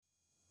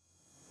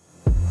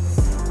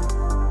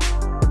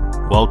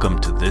Welcome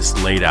to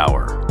This Late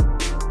Hour,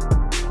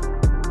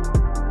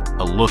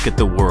 a look at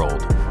the world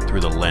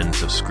through the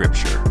lens of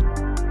Scripture.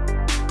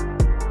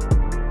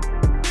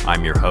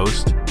 I'm your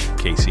host,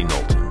 Casey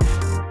Knowlton.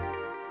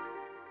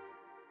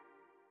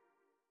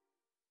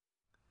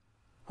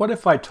 What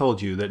if I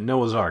told you that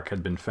Noah's Ark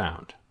had been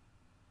found?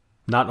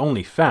 Not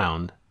only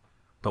found,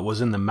 but was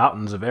in the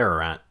mountains of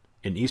Ararat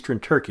in eastern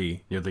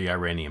Turkey near the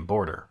Iranian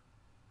border.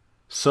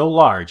 So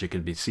large it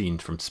could be seen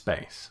from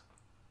space.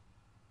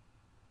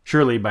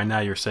 Surely by now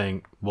you're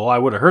saying, well, I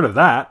would have heard of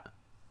that.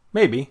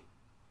 Maybe,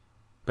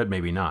 but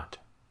maybe not.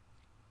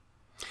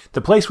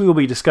 The place we will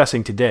be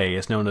discussing today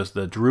is known as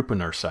the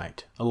Drupanur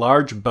site, a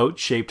large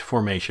boat-shaped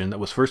formation that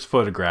was first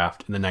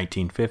photographed in the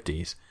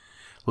 1950s,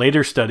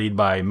 later studied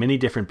by many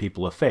different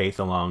people of faith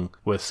along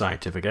with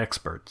scientific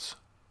experts.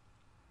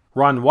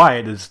 Ron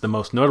Wyatt is the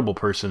most notable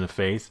person of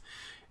faith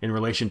in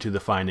relation to the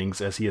findings,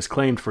 as he has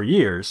claimed for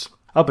years,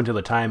 up until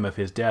the time of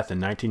his death in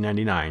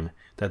 1999,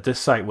 that this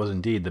site was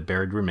indeed the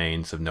buried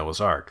remains of Noah's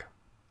Ark.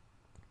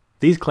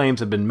 These claims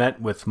have been met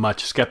with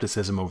much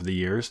skepticism over the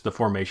years, the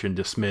formation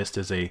dismissed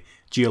as a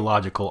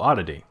geological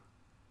oddity.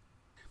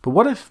 But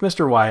what if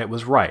Mr. Wyatt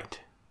was right?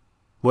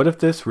 What if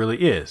this really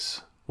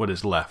is what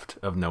is left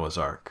of Noah's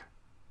Ark?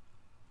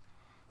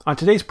 On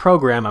today's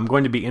program, I'm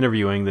going to be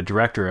interviewing the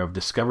director of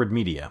Discovered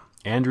Media,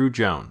 Andrew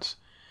Jones,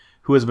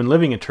 who has been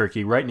living in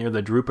Turkey right near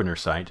the Drupanur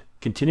site,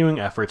 continuing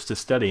efforts to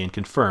study and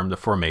confirm the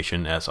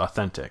formation as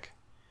authentic.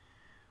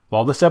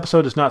 While this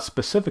episode is not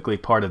specifically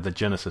part of the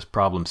Genesis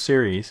Problem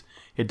series,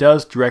 it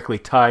does directly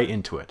tie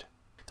into it.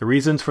 The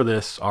reasons for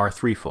this are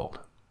threefold.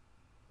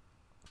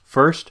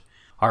 First,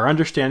 our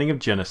understanding of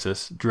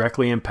Genesis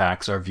directly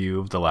impacts our view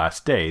of the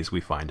last days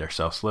we find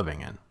ourselves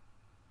living in.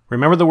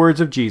 Remember the words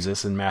of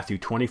Jesus in Matthew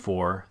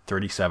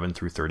 24:37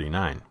 through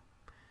 39.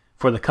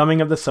 For the coming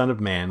of the Son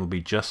of Man will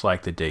be just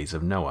like the days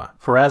of Noah.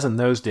 For as in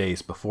those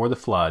days before the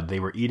flood they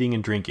were eating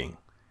and drinking,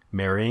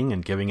 marrying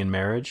and giving in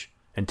marriage,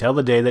 until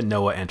the day that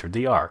Noah entered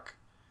the ark.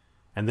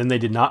 And then they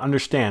did not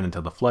understand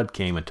until the flood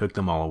came and took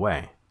them all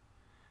away.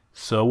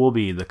 So will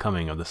be the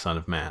coming of the Son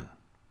of Man.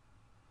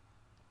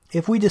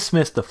 If we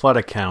dismiss the flood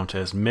account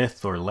as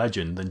myth or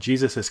legend, then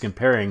Jesus is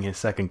comparing his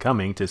second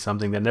coming to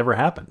something that never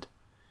happened.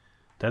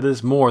 That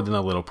is more than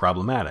a little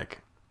problematic.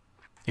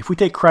 If we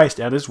take Christ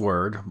at his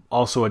word,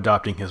 also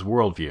adopting his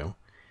worldview,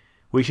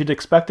 we should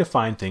expect to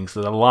find things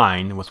that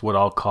align with what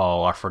I'll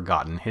call our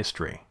forgotten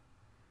history.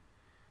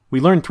 We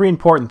learn three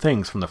important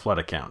things from the flood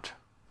account.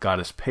 God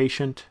is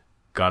patient,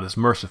 God is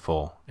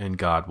merciful, and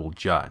God will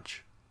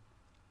judge.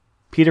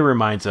 Peter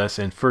reminds us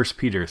in 1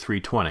 Peter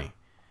 3:20,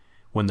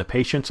 when the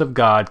patience of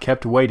God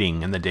kept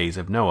waiting in the days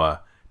of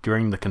Noah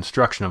during the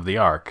construction of the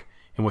ark,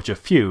 in which a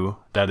few,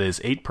 that is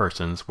 8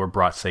 persons, were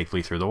brought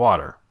safely through the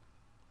water.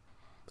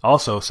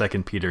 Also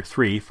 2 Peter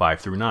 3:5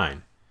 through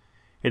 9.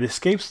 It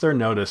escapes their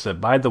notice that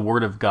by the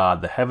word of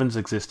God the heavens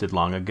existed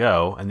long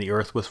ago, and the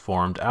earth was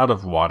formed out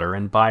of water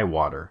and by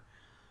water,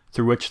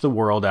 through which the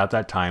world at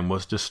that time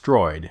was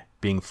destroyed,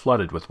 being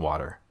flooded with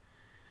water.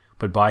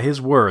 But by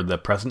his word the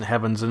present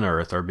heavens and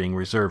earth are being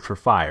reserved for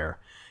fire,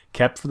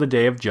 kept for the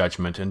day of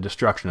judgment and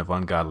destruction of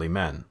ungodly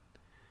men.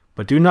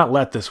 But do not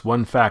let this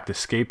one fact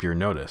escape your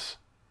notice,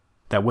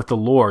 that with the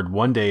Lord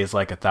 1 day is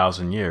like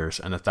 1,000 years,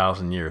 and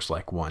 1,000 years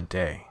like 1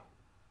 day.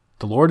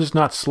 The Lord is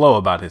not slow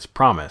about his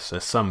promise,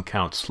 as some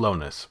count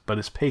slowness, but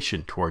is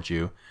patient towards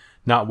you,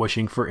 not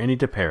wishing for any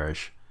to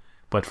perish,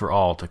 but for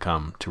all to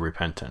come to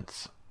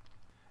repentance.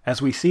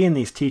 As we see in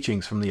these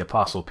teachings from the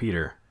Apostle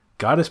Peter,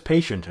 God is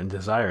patient and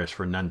desires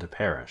for none to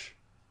perish.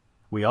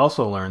 We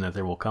also learn that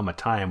there will come a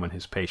time when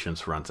his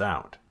patience runs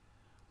out.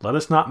 Let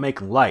us not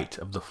make light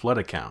of the flood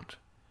account,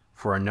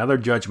 for another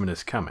judgment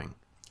is coming,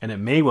 and it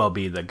may well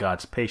be that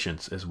God's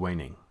patience is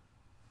waning.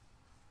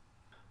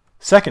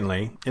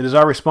 Secondly, it is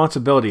our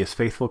responsibility as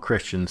faithful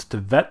Christians to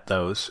vet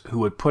those who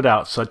would put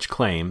out such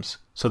claims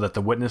so that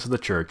the witness of the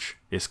church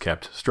is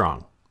kept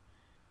strong.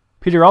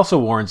 Peter also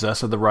warns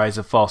us of the rise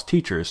of false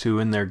teachers who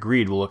in their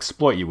greed will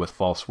exploit you with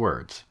false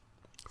words,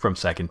 from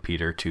 2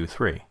 Peter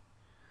 2:3.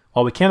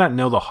 While we cannot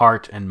know the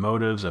heart and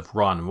motives of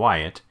Ron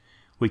Wyatt,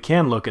 we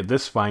can look at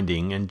this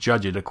finding and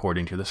judge it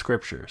according to the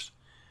Scriptures.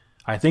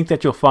 I think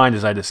that you'll find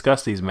as I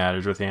discuss these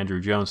matters with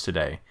Andrew Jones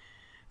today,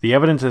 the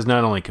evidence is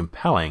not only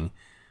compelling,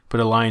 but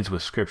aligns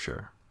with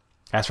Scripture.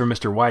 As for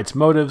Mr. Wyatt's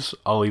motives,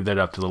 I'll leave that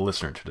up to the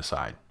listener to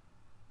decide.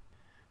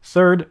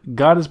 Third,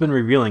 God has been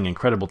revealing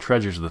incredible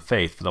treasures of the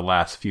faith for the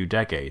last few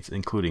decades,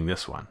 including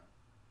this one.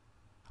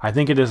 I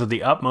think it is of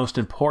the utmost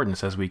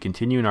importance as we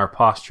continue in our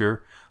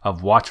posture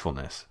of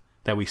watchfulness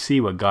that we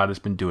see what God has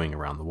been doing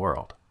around the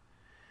world.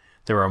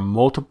 There are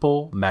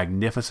multiple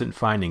magnificent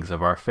findings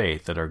of our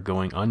faith that are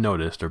going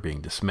unnoticed or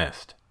being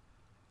dismissed.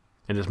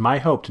 It is my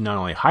hope to not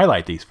only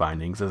highlight these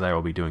findings, as I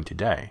will be doing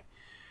today,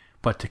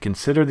 but to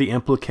consider the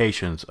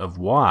implications of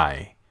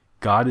why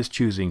God is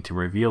choosing to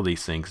reveal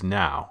these things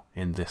now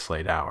in this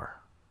late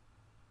hour.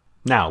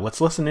 Now, let's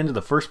listen into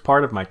the first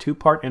part of my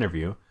 2-part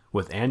interview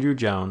with Andrew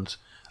Jones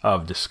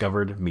of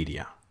Discovered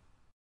Media.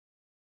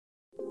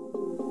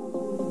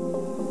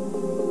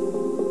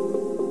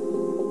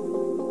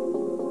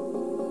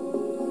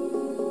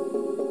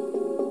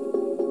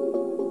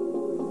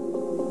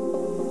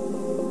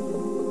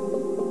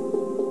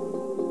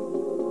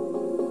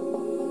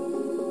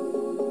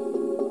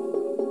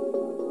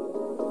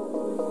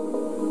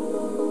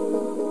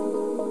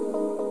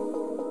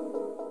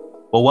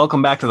 Well,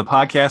 welcome back to the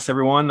podcast,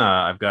 everyone.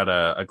 I've got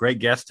a great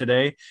guest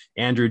today,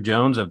 Andrew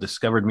Jones of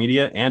Discovered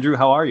Media. Andrew,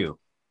 how are you?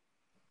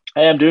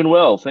 Hey, I'm doing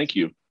well. Thank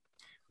you.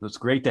 It's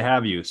great to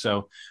have you.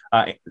 So,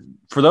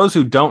 for those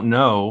who don't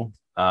know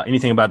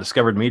anything about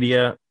Discovered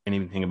Media,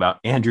 anything about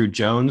Andrew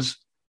Jones,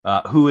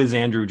 who is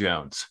Andrew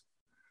Jones?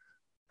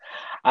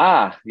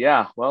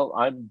 Yeah. Well,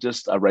 I'm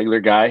just a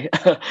regular guy.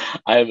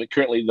 I am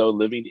currently, though,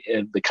 living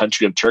in the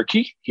country of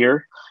Turkey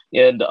here.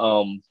 And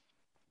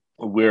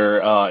we're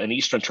in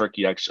Eastern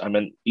Turkey. Actually, I'm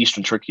in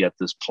Eastern Turkey at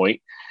this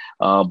point.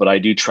 But I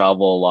do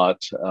travel a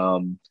lot.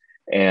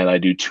 And I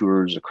do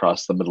tours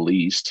across the Middle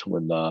East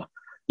when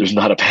there's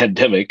not a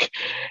pandemic.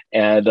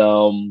 And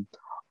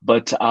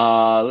but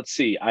let's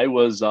see. I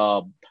was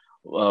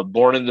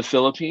born in the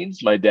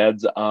Philippines. My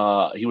dad's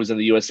he was in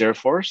the U.S. Air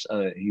Force.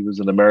 He was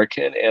an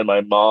American, and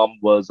my mom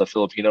was a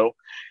Filipino,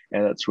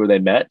 and that's where they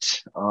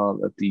met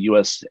at the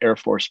U.S. Air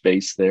Force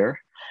base there.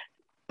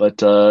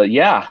 But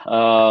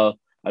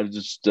I've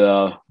just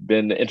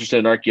been interested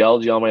in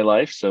archaeology all my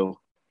life, so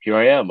here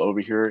I am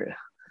over here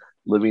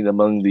living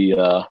among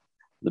the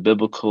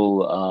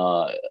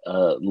biblical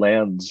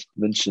lands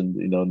mentioned,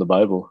 in the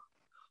Bible.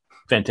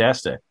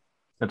 Fantastic.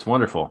 That's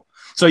wonderful.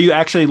 So, you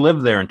actually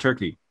live there in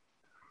Turkey?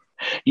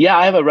 Yeah,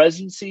 I have a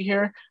residency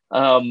here,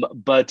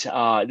 but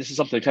this is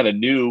something kind of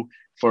new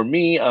for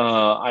me.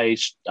 I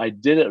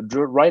did it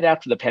right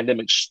after the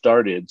pandemic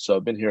started, so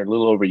I've been here a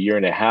little over a year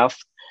and a half.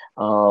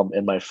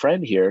 And my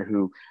friend here,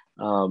 who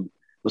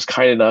was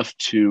kind enough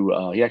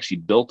to, he actually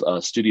built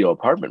a studio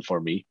apartment for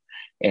me,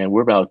 and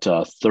we're about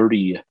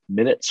 30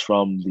 minutes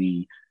from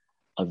the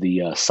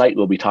site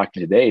we'll be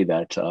talking today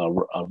that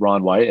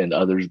Ron White and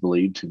others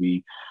believe to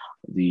be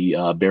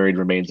the buried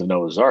remains of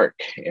Noah's Ark.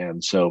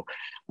 And so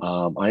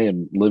I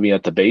am living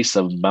at the base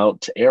of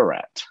Mount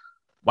Ararat.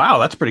 Wow,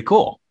 that's pretty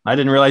cool. I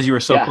didn't realize you were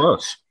so Yeah.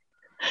 close.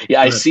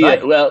 Yeah, I What a see it.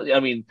 sight. Well, I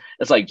mean,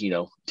 it's like,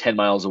 10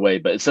 miles away,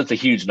 but it's such a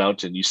huge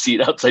mountain. You see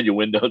it outside your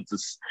window.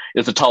 It's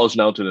the tallest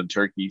mountain in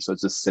Turkey. So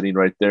it's just sitting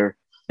right there.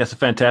 That's a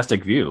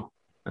fantastic view.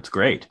 That's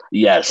great.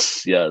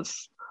 Yes,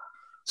 yes.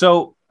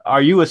 So,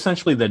 are you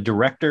essentially the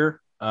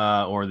director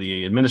or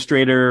the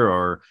administrator,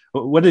 or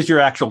what is your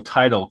actual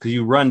title? Because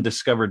you run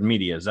Discovered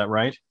Media, is that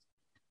right?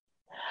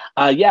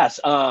 Yes.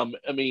 I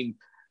mean,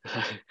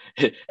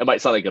 it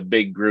might sound like a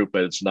big group,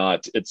 but it's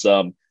not.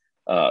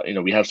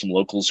 We have some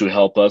locals who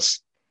help us,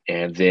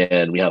 and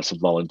then we have some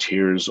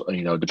volunteers,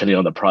 depending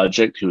on the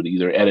project, who would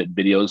either edit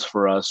videos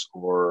for us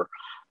or,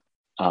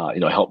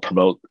 help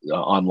promote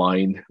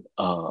online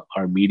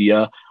our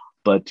media.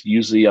 But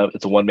usually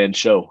it's a one-man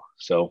show.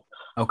 So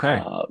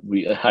Okay.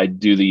 I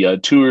do the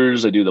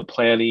tours, I do the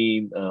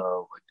planning.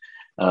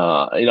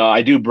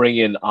 I do bring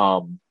in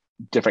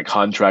different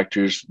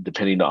contractors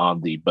depending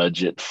on the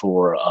budget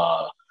for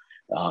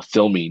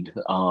filming.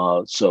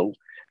 So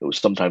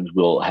sometimes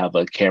we'll have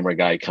a camera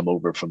guy come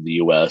over from the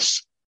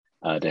U.S.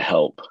 To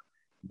help,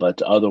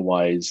 but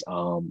otherwise,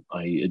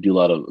 I do a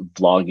lot of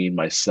vlogging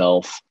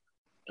myself.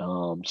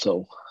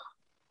 So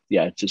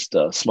yeah, it's just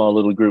a small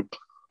little group.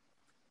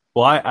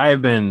 Well, I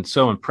have been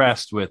so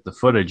impressed with the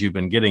footage you've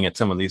been getting at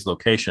some of these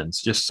locations.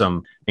 Just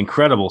some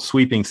incredible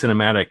sweeping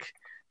cinematic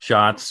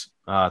shots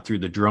through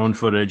the drone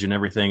footage and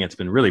everything. It's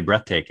been really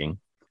breathtaking.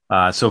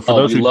 So for Oh,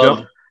 those we who love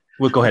don't,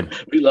 well, go ahead.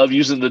 we love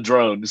using the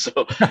drone. So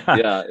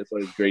yeah, it's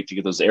always great to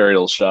get those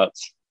aerial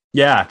shots.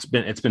 Yeah,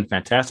 it's been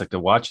fantastic to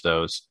watch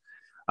those.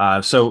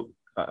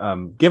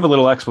 Give a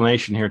little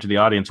explanation here to the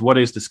audience. What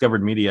is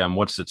Discovered Media and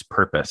what's its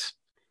purpose?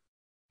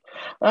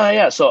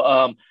 Yeah,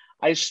 so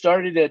I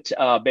started it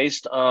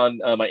based on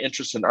my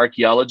interest in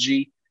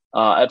archaeology.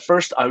 At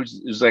first, it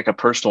was like a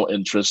personal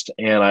interest,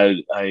 and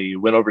I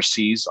went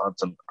overseas on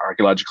some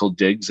archaeological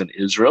digs in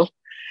Israel,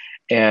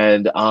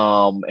 and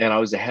I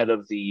was the head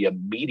of the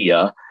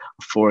media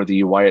for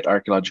the Wyatt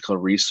Archaeological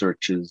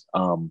Research's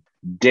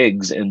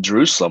digs in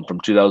Jerusalem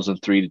from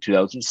 2003 to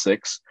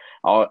 2006.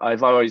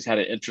 I've always had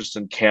an interest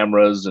in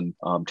cameras and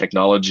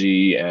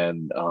technology,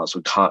 and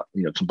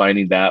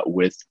combining that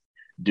with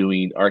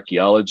doing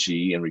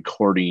archaeology and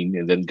recording,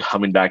 and then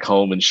coming back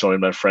home and showing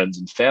my friends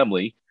and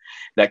family.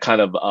 That kind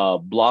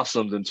of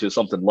blossomed into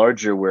something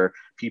larger, where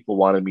people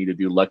wanted me to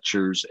do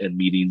lectures and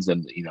meetings,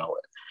 and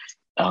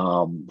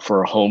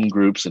for home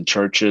groups and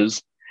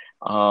churches.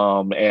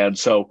 And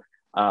so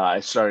I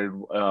started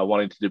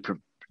wanting to do,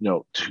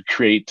 to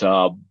create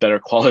better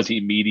quality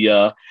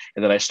media.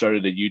 And then I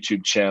started a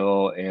YouTube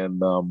channel,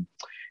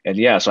 and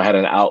yeah, so I had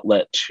an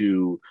outlet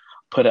to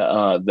put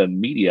the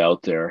media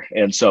out there.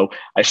 And so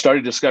I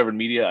started Discovered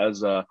Media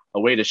as a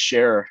way to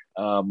share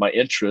my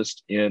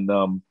interest in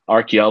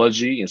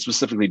archaeology, and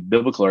specifically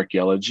biblical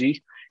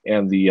archaeology,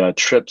 and the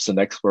trips and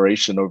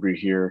exploration over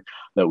here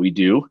that we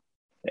do.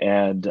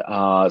 And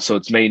so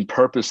its main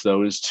purpose,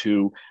 though, is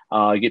to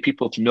get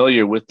people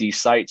familiar with these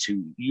sites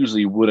who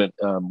usually wouldn't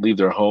leave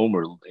their home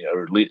or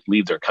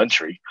leave their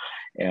country.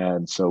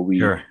 And so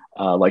Sure.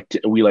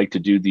 we like to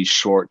do these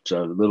short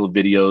little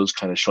videos,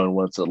 kind of showing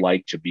what it's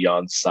like to be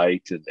on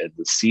site, and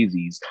to see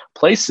these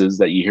places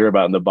that you hear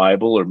about in the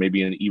Bible, or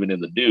maybe even in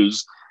the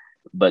news,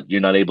 but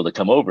you're not able to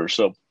come over.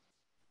 So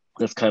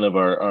That's kind of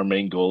our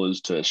main goal,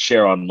 is to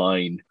share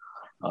online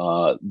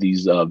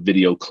these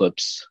video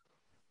clips.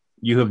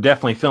 You have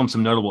definitely filmed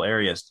some notable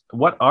areas.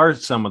 What are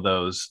some of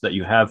those that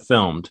you have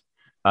filmed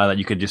that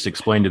you could just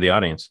explain to the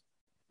audience?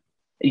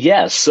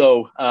 Yeah,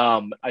 so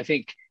I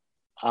think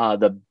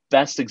the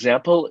best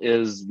example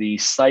is the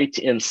site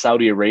in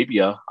Saudi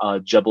Arabia,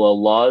 Jebel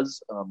al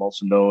Lawz,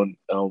 also known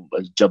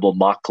as Jebel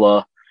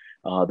Makla.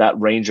 That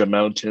range of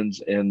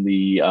mountains in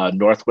the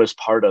northwest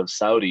part of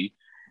Saudi.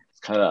 It's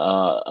kind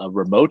of a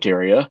remote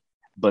area,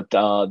 but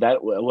that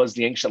was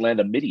the ancient land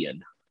of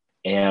Midian.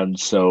 And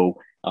so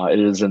it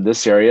is in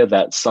this area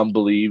that some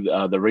believe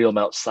the real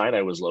Mount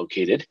Sinai was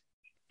located.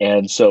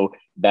 And so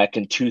back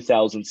in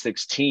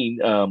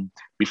 2016,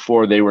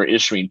 before they were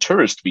issuing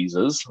tourist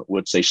visas,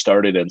 which they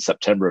started in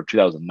September of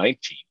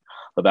 2019,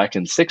 but back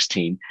in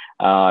 16,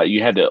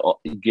 you had to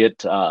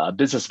get a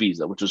business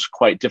visa, which was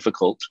quite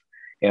difficult.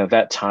 And at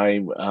that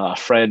time, a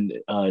friend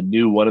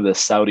knew one of the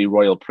Saudi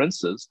royal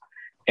princes,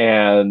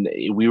 and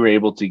we were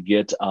able to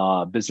get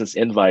a business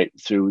invite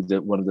through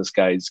one of this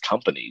guy's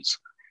companies.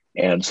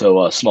 And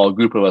so a small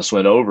group of us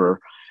went over,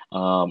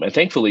 and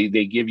thankfully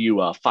they give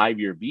you a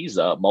 5-year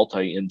visa,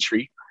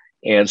 multi-entry.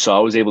 And so I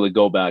was able to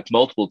go back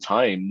multiple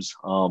times.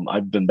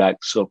 I've been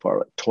back so far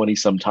like 20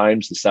 some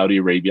times to Saudi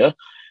Arabia,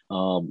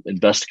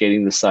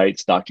 investigating the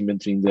sites,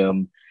 documenting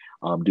them,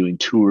 doing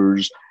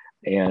tours,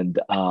 and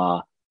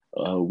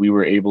we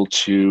were able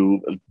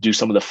to do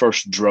some of the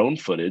first drone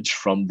footage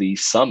from the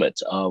summit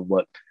of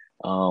what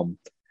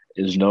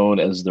is known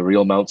as the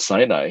real Mount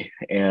Sinai,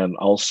 and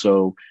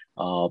also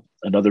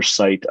another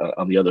site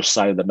on the other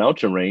side of the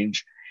mountain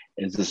range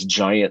is this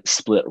giant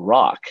split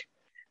rock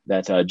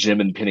that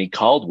Jim and Penny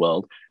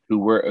Caldwell, who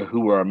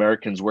were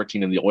Americans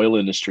working in the oil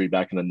industry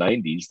back in the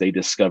 90s, they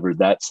discovered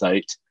that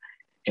site,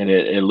 and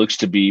it looks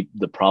to be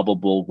the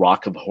probable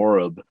rock of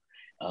Horeb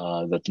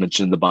that's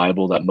mentioned in the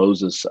Bible that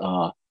Moses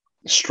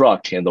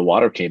struck and the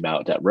water came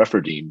out at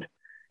Rephidim.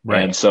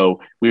 Right. And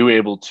so we were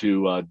able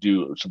to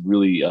do some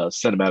really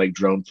cinematic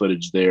drone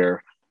footage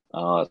there,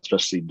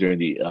 especially during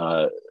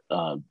the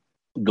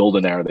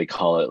golden hour, they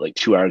call it, like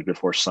 2 hours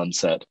before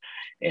sunset.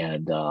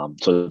 And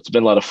so it's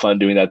been a lot of fun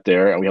doing that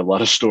there. And we have a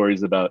lot of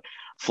stories about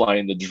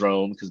flying the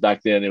drone, because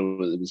back then it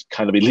was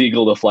kind of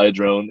illegal to fly a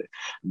drone.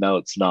 Now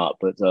it's not.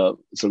 But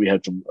so we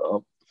had some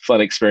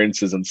fun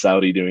experiences in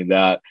Saudi doing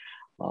that.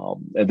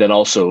 And then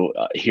also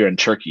here in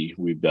Turkey,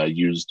 we've filmed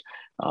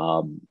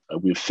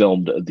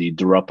the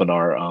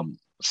Durapanar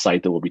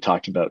site that we'll be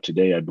talking about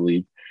today, I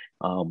believe.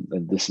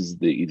 And this is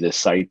the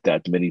site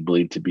that many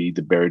believe to be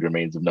the buried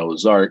remains of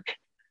Noah's Ark.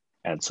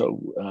 And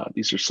so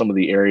these are some of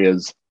the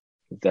areas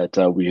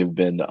that we have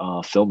been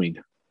filming.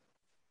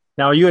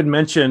 Now, you had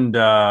mentioned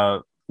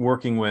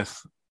working with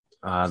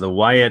the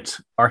Wyatt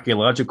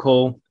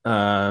Archaeological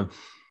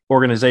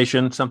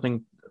Organization,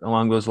 something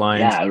along those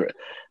lines. Yeah.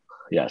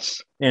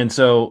 Yes. And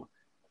so,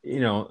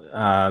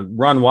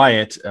 Ron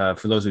Wyatt,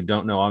 for those who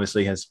don't know,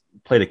 obviously has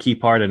played a key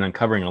part in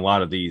uncovering a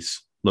lot of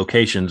these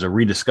locations or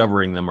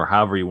rediscovering them, or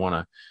however you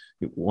want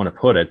to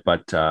put it.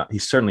 But he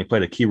certainly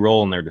played a key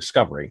role in their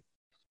discovery.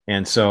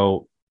 And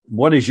so,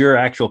 what is your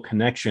actual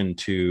connection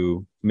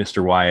to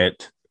Mr.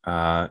 Wyatt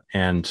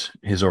and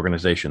his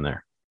organization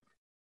there?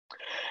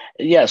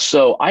 Yeah,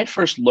 so I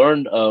first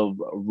learned of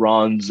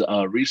Ron's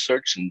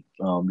research and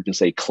you can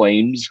say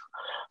claims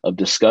of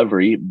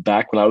discovery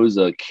back when I was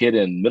a kid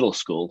in middle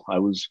school. I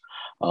was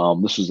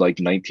this was like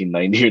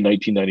 1990 or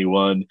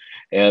 1991,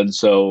 and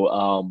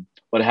so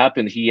what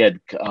happened? He had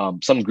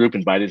some group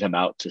invited him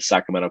out to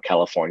Sacramento,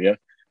 California,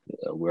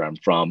 where I'm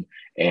from,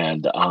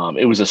 and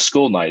it was a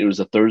school night. It was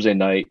a Thursday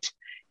night,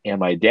 and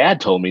my dad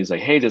told me, he's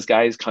like, "Hey, this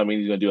guy's coming.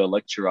 He's going to do a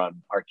lecture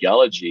on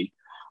archaeology."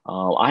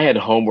 I had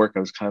homework. I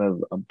was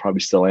probably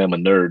still am a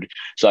nerd,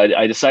 so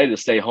I decided to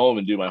stay home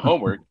and do my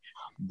homework.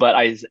 But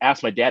I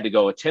asked my dad to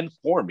go attend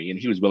for me, and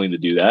he was willing to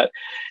do that.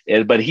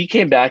 But he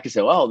came back and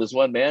said, "Well, this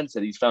one man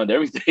said he's found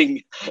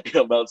everything,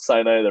 Mount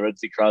Sinai, the Red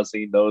Sea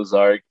crossing, Noah's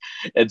Ark."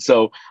 And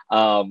so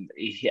I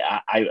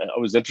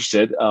was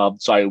interested.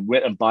 So I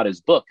went and bought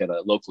his book at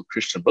a local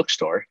Christian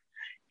bookstore.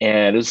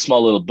 And it was a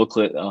small little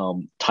booklet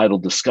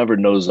titled "Discovered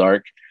Noah's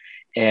Ark."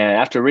 And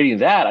after reading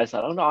that, I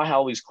thought, "Oh no, I have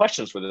all these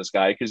questions for this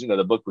guy," because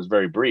the book was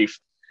very brief.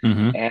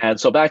 Mm-hmm. And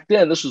so back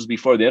then, this was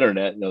before the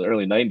internet, the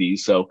early '90s.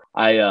 So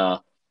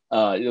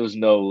there was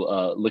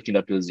no looking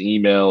up his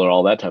email or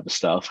all that type of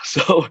stuff.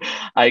 So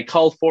I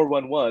called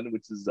 411,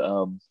 which is,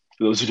 for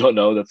those who don't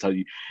know, that's how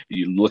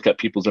you look at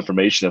people's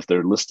information if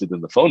they're listed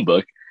in the phone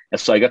book.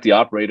 And so I got the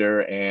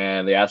operator,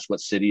 and they asked what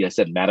city. I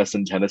said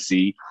Madison,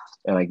 Tennessee,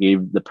 and I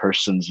gave the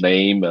person's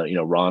name,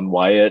 Ron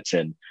Wyatt,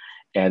 and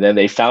then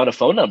they found a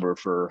phone number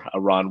for a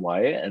Ron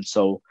Wyatt. And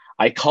so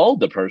I called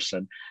the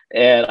person,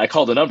 and I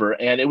called the number,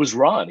 and it was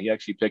Ron. He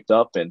actually picked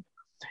up, and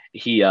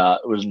he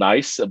was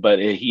nice, but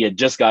he had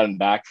just gotten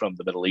back from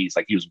the Middle East.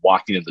 Like, he was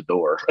walking in the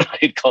door. I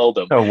had called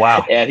him. Oh,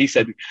 wow. And he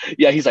said,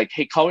 yeah, he's like,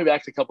 "Hey, call me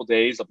back in a couple of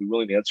days. I'll be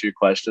willing to answer your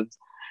questions."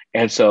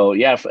 And so,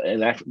 yeah,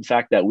 in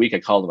fact, that week I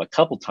called him a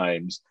couple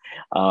times.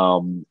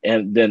 And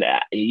then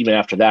even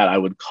after that, I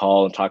would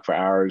call and talk for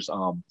hours.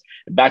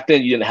 Back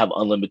then, you didn't have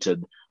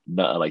unlimited.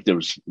 Like there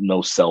was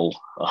no cell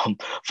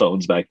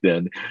phones back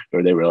then,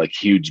 or they were like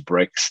huge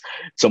bricks.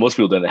 So most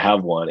people didn't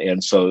have one,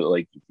 and so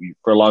like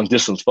for long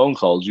distance phone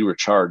calls, you were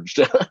charged.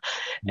 And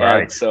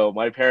Right. so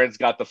my parents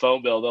got the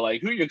phone bill. They're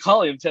like, "Who are you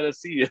calling in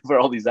Tennessee for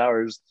all these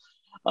hours?"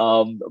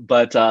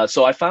 But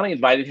so I finally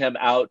invited him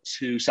out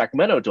to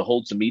Sacramento to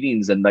hold some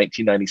meetings in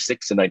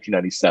 1996 and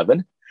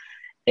 1997.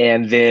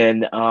 And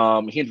then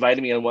he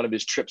invited me on one of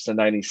his trips in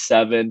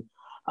 97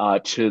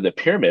 to the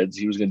pyramids.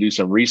 He was going to do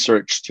some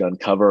research to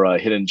uncover a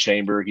hidden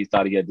chamber he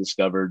thought he had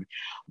discovered.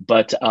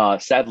 But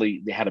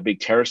sadly, they had a big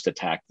terrorist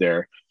attack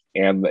there.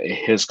 And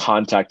his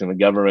contact in the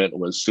government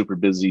was super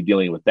busy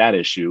dealing with that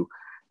issue.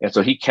 And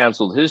so he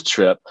canceled his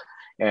trip.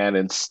 And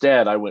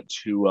instead, I went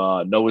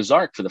to Noah's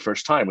Ark for the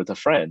first time with a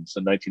friend. So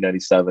in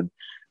 1997,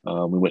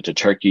 we went to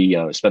Turkey.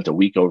 Spent a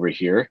week over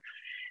here.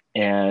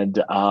 And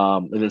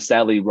then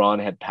sadly, Ron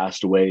had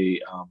passed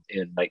away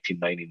in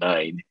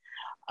 1999.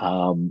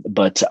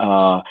 But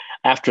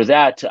after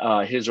that,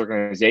 his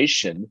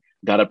organization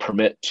got a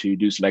permit to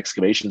do some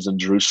excavations in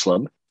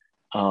Jerusalem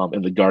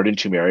in the Garden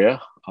Tomb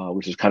area,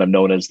 which is kind of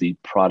known as the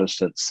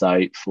Protestant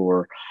site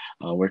for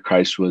where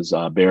Christ was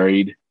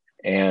buried.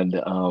 And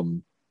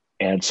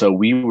so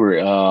we were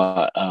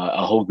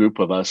a whole group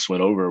of us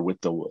went over with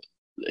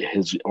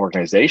his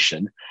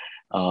organization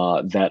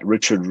that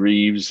Richard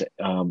Reeves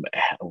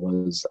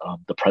was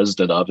the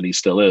president of, and he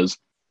still is.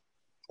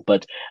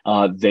 But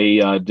they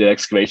did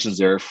excavations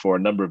there for a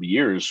number of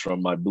years,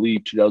 from I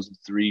believe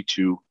 2003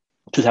 to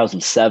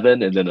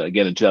 2007, and then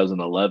again in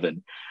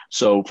 2011.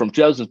 So from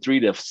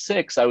 2003 to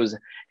 6, I was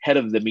head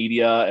of the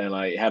media, and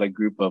I had a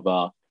group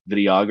of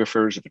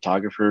videographers and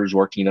photographers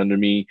working under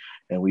me,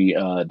 and we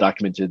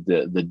documented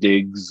the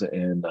digs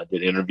and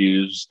did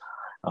interviews,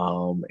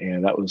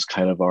 and that was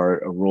kind of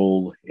our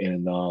role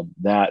in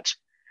that.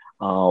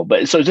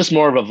 But so just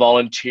more of a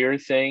volunteer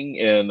thing,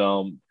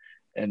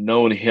 and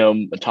knowing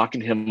him,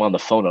 talking to him on the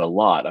phone a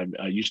lot.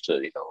 I used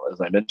to,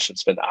 as I mentioned,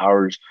 spend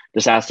hours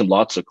just asking him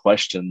lots of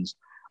questions.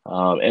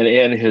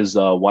 And his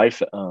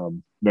wife,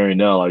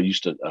 Marinelle, I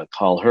used to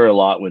call her a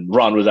lot when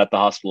Ron was at the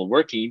hospital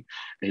working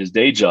his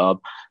day job.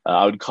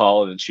 I would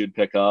call and she would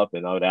pick up,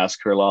 and I would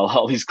ask her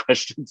all these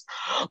questions.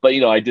 But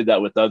I did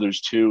that with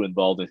others too,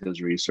 involved in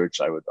his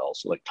research. I would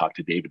also like talk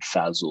to David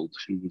Fazold,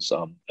 who was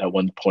at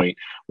one point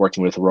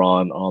working with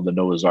Ron on the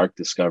Noah's Ark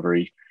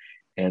discovery.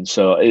 And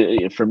so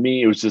for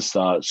me, it was just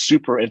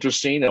super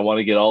interesting. I want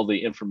to get all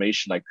the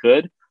information I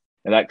could.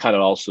 And that kind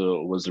of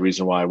also was the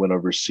reason why I went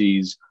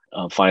overseas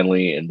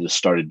finally and just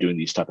started doing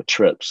these type of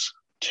trips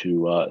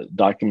to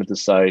document the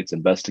sites,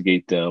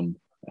 investigate them.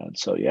 And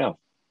so, yeah.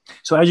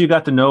 So as you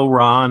got to know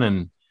Ron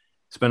and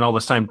spend all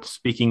this time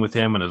speaking with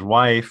him and his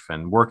wife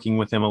and working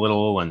with him a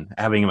little and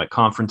having him at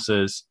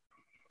conferences,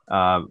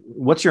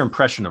 what's your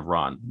impression of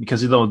Ron?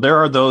 Because there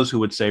are those who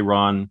would say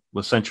Ron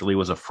essentially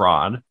was a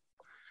fraud.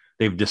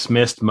 They've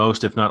dismissed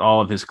most, if not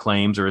all, of his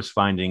claims or his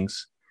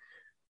findings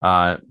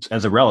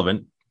as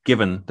irrelevant,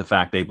 given the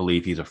fact they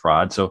believe he's a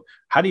fraud. So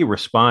how do you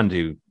respond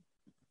to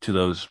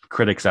those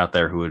critics out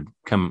there who would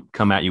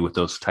come at you with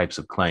those types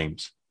of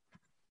claims?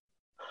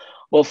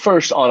 Well,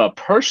 first, on a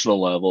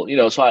personal level,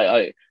 so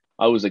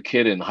I was a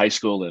kid in high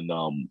school and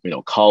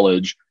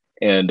college,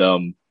 and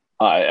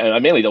I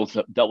mainly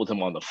dealt with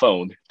him on the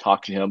phone,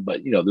 talking to him.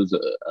 But there's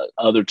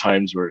other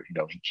times where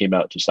he came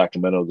out to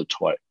Sacramento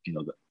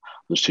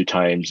those 2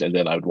 times, and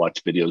then I would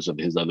watch videos of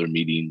his other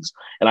meetings.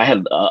 And I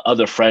had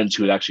other friends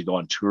who would actually go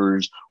on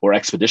tours or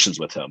expeditions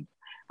with him.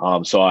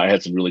 So I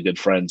had some really good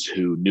friends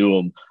who knew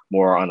him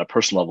more on a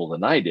personal level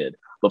than I did.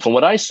 But from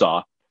what I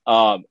saw,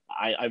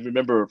 I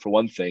remember, for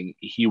one thing,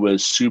 he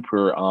was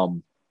super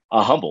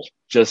humble,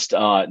 just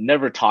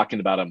never talking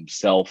about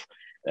himself,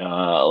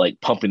 like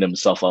pumping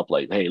himself up,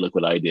 like, "Hey, look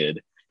what I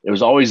did." It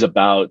was always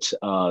about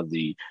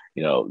the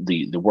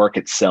work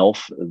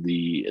itself,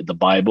 the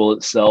Bible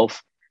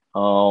itself.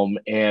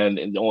 And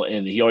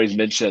he always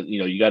mentioned,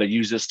 you got to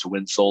use this to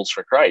win souls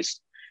for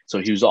Christ. So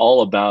he was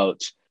all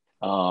about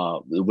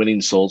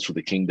winning souls for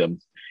the kingdom.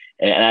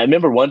 And I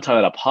remember one time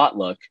at a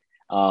potluck,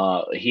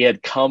 he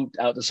had come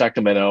out to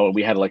Sacramento, and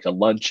we had like a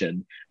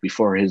luncheon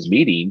before his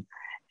meeting,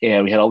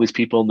 and we had all these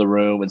people in the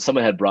room, and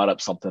someone had brought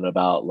up something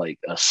about like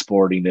a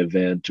sporting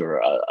event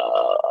or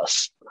I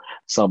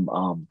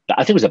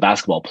think it was a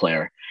basketball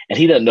player, and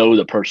he didn't know who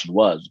the person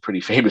was, a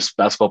pretty famous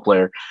basketball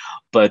player.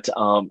 But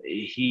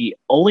he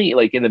only,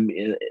 like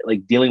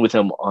like dealing with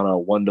him on a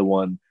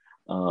one-to-one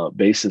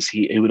basis,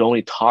 he would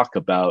only talk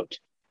about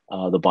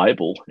the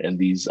Bible and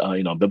these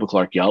biblical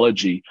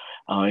archaeology.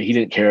 He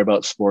didn't care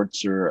about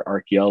sports or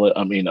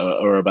archaeology.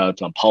 Or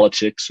about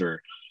politics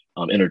or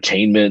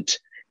entertainment.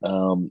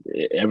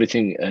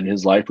 Everything in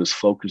his life was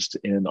focused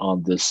in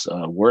on this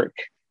work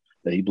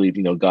that he believed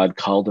God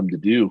called him to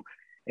do.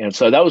 And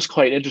so that was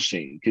quite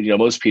interesting, because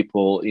most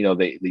people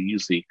they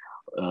usually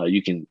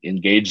you can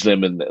engage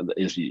them, and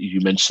if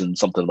you mention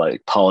something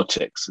like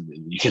politics, and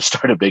you can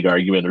start a big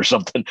argument or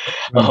something.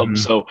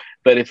 Mm-hmm.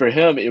 But for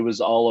him, it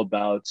was all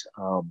about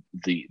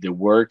the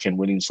work and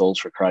winning souls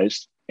for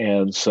Christ.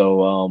 And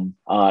so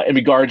in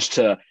regards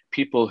to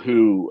people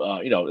who,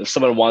 if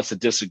someone wants to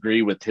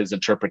disagree with his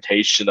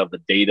interpretation of the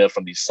data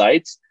from these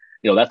sites,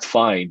 that's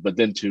fine. But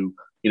then to,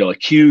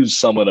 accuse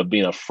someone of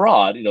being a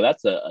fraud,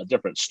 that's a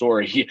different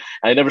story.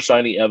 I never saw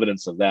any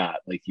evidence of that,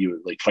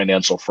 like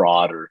financial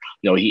fraud, or,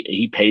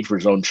 he paid for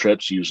his own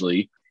trips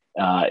usually.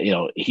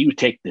 He would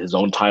take his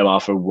own time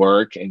off of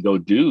work and go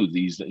do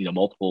these,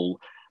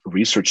 multiple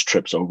research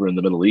trips over in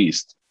the Middle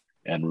East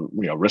and,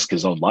 risk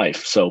his own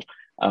life. So,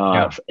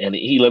 and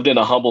he lived in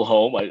a humble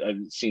home.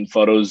 I've seen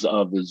photos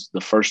of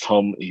the first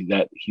home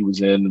that he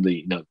was in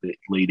the, the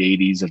late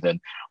 80s, and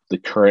then the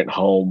current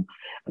home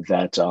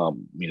that,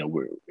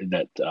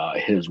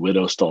 his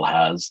widow still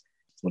has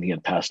when he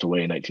had passed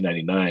away in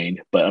 1999.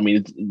 But I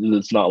mean,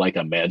 it's not like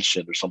a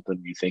mansion or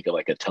something you think of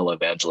like a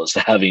televangelist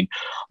having.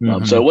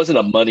 So it wasn't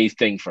a money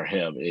thing for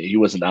him. He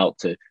wasn't out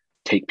to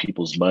take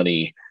people's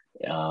money.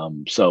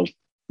 So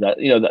that,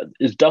 that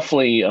is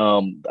definitely,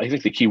 I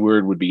think the key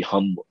word would be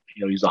humble.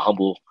 He's a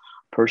humble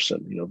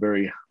person,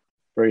 very,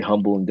 very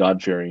humble and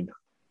God-fearing.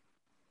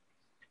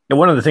 And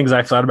one of the things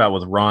I thought about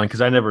with Ron,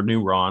 because I never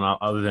knew Ron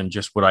other than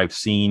just what I've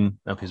seen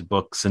of his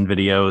books and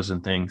videos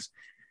and things.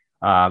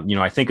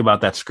 I think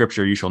about that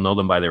scripture, you shall know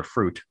them by their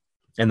fruit.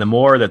 And the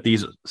more that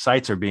these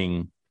sites are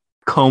being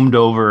combed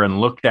over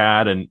and looked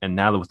at, and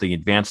now with the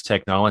advanced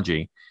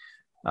technology,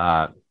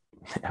 they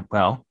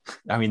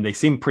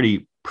seem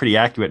pretty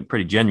accurate and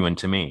pretty genuine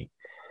to me.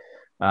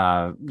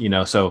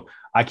 So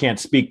I can't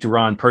speak to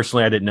Ron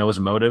personally. I didn't know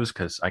his motives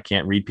because I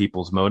can't read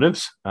people's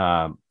motives.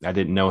 I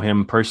didn't know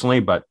him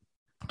personally, but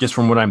just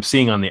from what I'm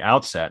seeing on the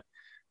outset,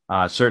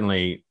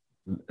 certainly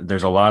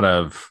there's a lot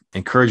of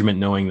encouragement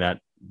knowing that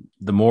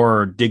the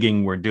more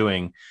digging we're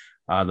doing,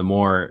 the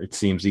more it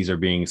seems these are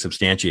being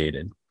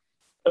substantiated.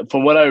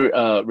 From what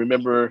I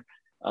remember,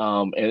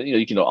 and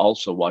you can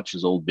also watch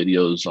his old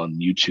videos on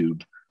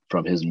YouTube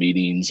from his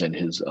meetings and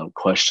his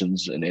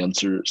questions and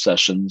answer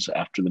sessions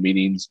after the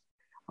meetings.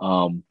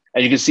 And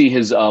you can see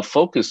his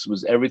focus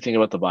was everything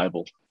about the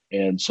Bible.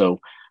 And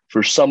so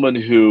for someone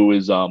who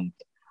is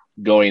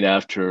going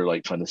after,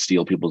 like, trying to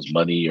steal people's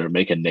money or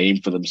make a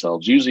name for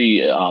themselves, usually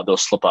they'll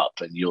slip up,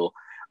 and you'll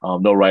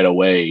know right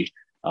away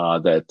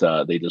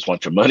that they just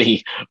want your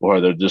money,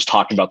 or they're just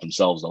talking about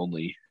themselves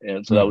only.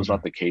 And so that was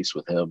not the case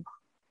with him.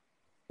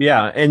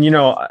 Yeah. And,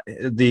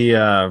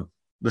 the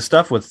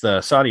stuff with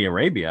Saudi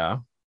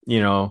Arabia,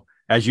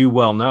 as you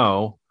well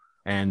know,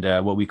 and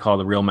what we call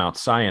the real Mount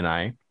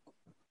Sinai,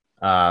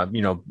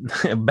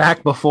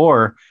 back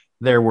before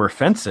there were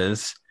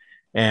fences,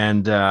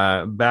 and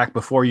back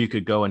before you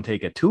could go and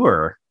take a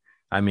tour,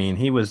 I mean,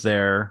 he was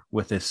there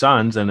with his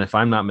sons. And if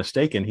I'm not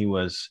mistaken, he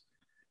was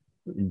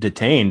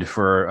detained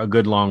for a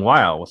good long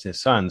while with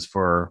his sons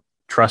for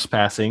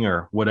trespassing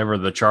or whatever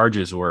the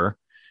charges were.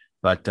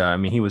 But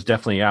he was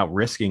definitely out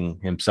risking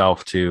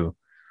himself to,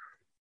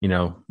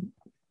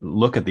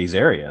 look at these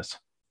areas.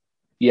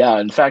 Yeah.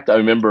 In fact, I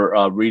remember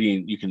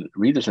reading, you can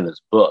read this in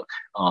his book,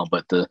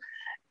 but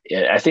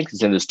I think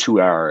it's in this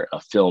 2-hour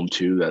film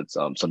too, that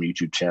some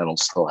YouTube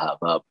channels still have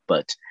up,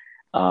 but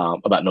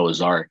about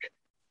Noah's Ark.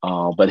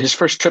 But his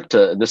first trip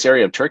to this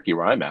area of Turkey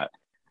where I'm at,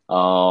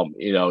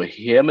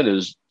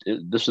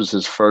 this was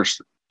his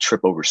first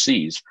trip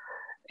overseas,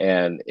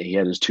 and he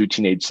had his 2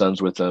 teenage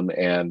sons with him,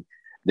 and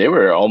they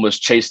were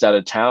almost chased out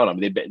of town. I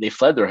mean, they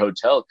fled their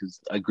hotel because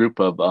a group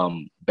of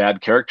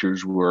bad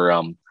characters were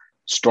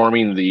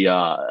storming the,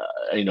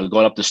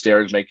 going up the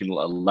stairs, making a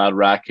loud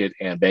racket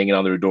and banging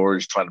on their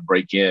doors, trying to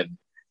break in.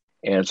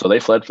 And so they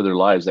fled for their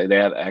lives. They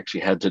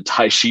had to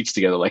tie sheets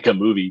together like a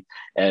movie,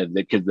 and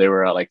because they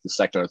were at like the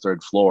second or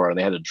third floor, and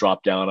they had to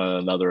drop down on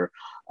another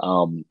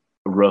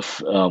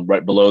roof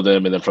right below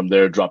them, and then from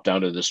there drop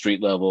down to the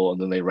street level, and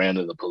then they ran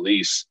to the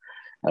police.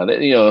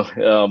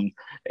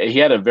 He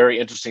had a very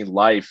interesting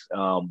life,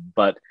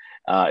 but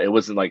it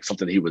wasn't like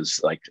something he was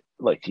like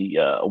he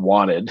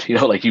wanted,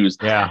 like he was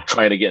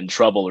trying to get in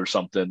trouble or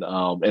something.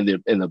 And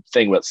the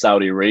thing about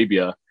Saudi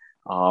Arabia,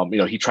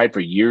 he tried for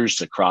years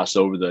to cross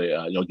over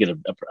the, get a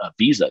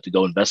visa to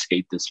go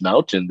investigate this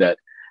mountain,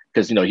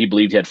 because he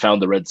believed he had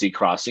found the Red Sea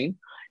crossing.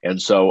 And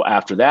so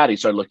after that, he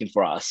started looking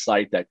for a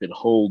site that could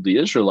hold the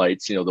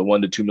Israelites, the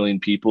 1 to 2 million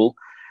people,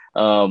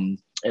 and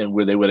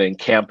where they would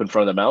encamp in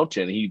front of the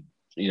mountain. He,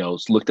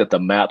 looked at the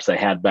maps they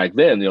had back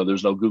then.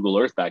 There's no Google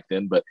Earth back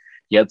then, but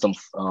he had some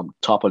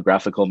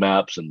topographical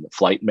maps and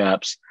flight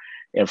maps.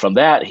 And from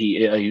that,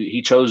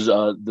 he chose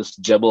this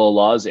Jebel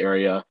Alaz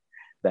area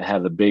that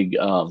had a big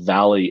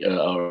valley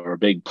or a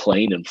big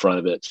plain in front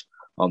of it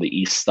on the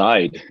east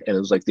side. And it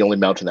was like the only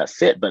mountain that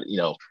fit, but,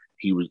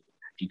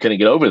 he couldn't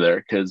get over there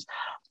because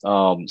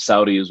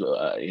Saudi is,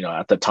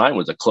 at the time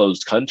was a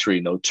closed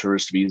country, no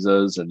tourist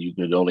visas, and you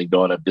could only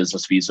go on a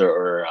business visa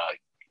or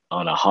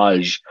on a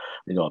Hajj,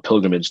 a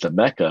pilgrimage to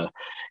Mecca.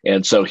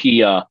 And so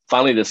he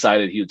finally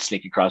decided he would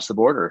sneak across the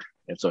border.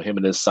 And so him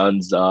and his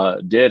sons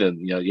did.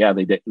 And,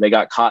 they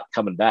got caught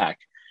coming back,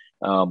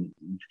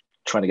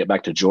 trying to get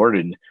back to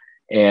Jordan.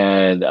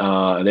 And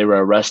they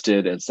were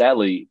arrested. And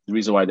sadly, the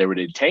reason why they were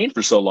detained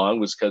for so long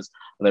was because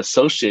an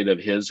associate of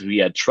his who he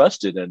had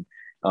trusted and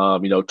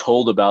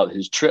told about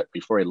his trip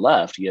before he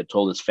left. He had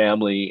told his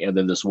family and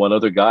then this one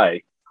other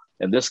guy.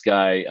 And this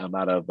guy,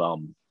 out of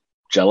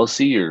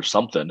jealousy or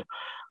something,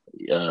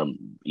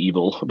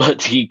 evil,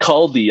 but he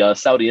called the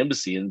Saudi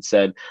embassy and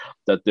said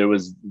that there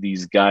was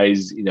these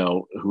guys,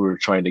 who were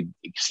trying to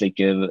sneak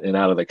in and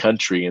out of the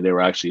country, and they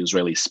were actually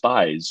Israeli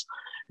spies.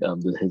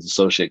 His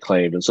associate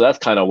claimed, and so that's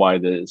kind of why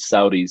the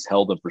Saudis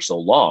held him for so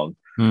long,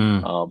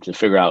 to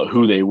figure out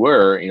who they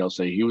were.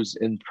 So he was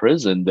in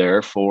prison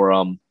there for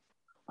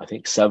I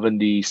think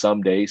 70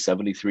 some days,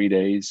 73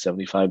 days,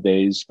 75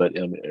 days, but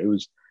it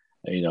was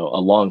a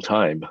long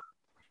time.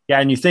 Yeah,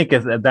 and you think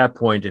at that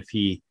point, if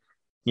he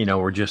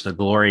were just a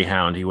glory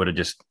hound, he would have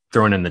just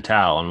thrown in the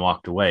towel and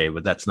walked away,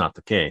 but that's not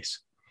the case.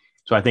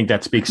 So I think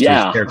that speaks to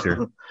his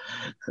character.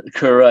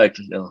 Correct.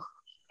 No,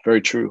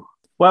 very true.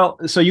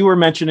 Well, so you were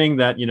mentioning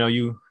that,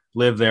 you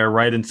live there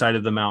right inside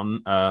of the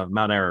mountain,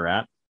 Mount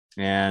Ararat,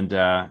 and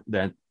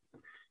that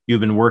you've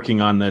been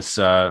working on this.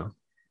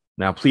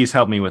 Now, please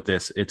help me with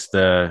this. It's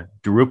the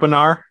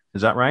Drupanar.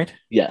 Is that right?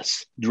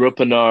 Yes.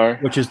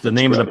 Drupanar. Which is the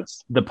name of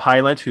the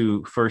pilot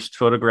who first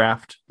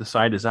photographed the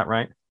site. Is that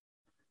right?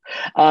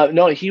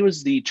 No, he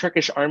was the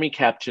Turkish army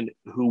captain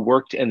who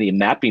worked in the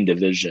mapping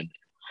division.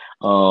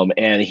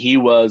 And he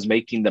was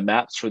making the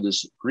maps for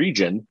this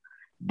region,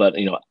 but,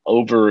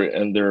 over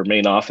in their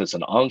main office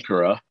in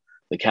Ankara,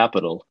 the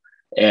capital.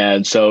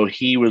 And so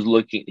he was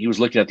looking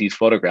at these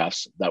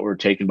photographs that were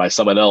taken by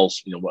someone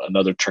else,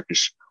 another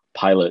Turkish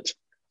pilot.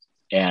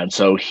 And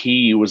so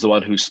he was the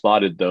one who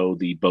spotted, though,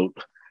 the boat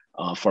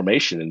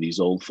formation in these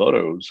old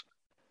photos.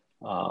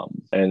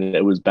 And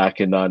it was back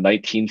in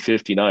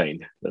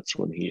 1959. That's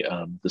when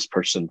this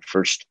person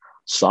first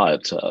saw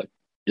it,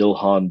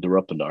 Ilhan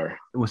Drupanar.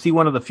 Was he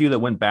one of the few that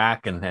went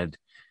back and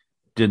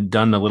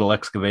done the little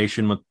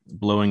excavation with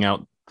blowing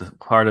out the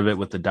part of it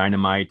with the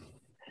dynamite?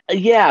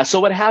 Yeah.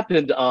 So what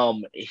happened?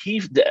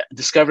 He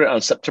discovered it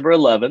on September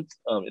 11th.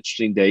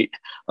 Interesting date,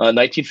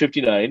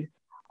 1959.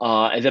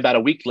 And then about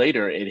a week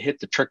later, it hit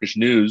the Turkish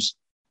news.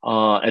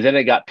 And then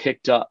it got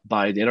picked up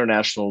by the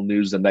international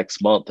news the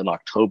next month in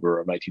October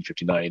of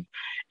 1959.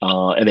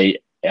 And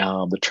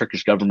the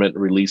Turkish government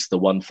released the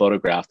one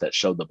photograph that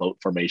showed the boat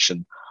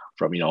formation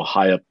from,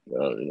 high up,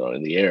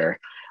 in the air.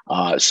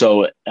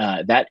 So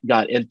that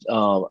got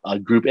a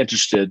group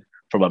interested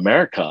from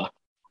America.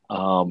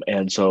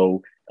 And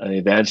so an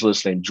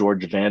evangelist named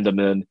George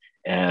Vandeman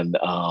and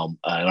an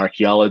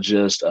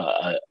archaeologist,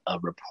 a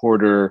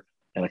reporter,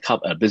 and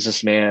a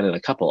businessman and a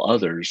couple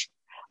others.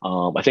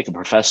 I think a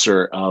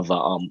professor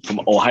from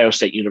Ohio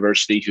State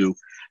University who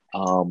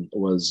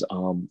was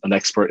an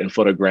expert in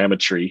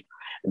photogrammetry.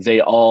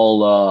 They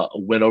all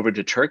went over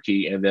to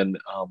Turkey and then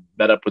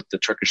met up with the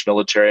Turkish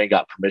military and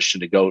got permission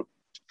to go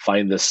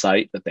find this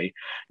site that they,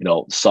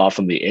 saw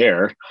from the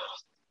air.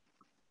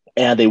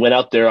 And they went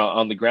out there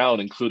on the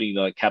ground,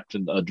 including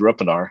Captain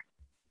Drupanar,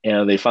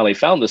 and they finally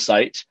found the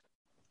site.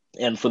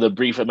 And for the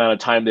brief amount of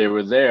time they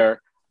were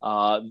there,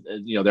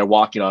 they're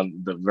walking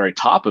on the very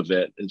top of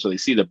it, and so they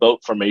see the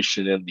boat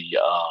formation in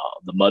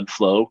the mud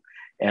flow,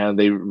 and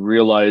they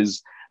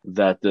realize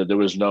that there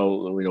was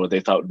no, what they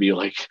thought would be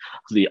like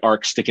the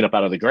ark sticking up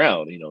out of the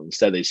ground.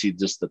 Instead they see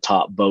just the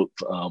top boat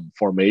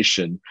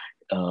formation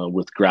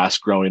with grass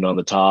growing on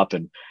the top,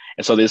 and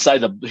so they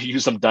decided to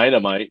use some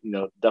dynamite.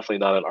 Definitely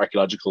not an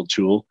archaeological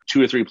tool.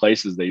 2 or 3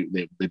 places they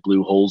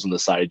blew holes in the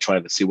side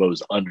trying to see what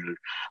was under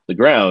the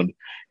ground,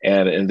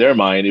 and in their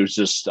mind it was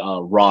just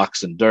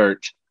rocks and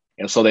dirt.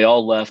 And so they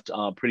all left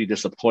pretty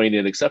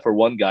disappointed, except for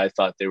one guy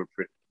thought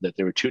that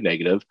they were too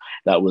negative.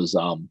 That was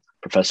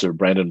Professor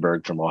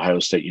Brandenburg from Ohio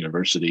State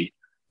University,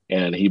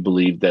 and he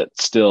believed that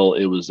still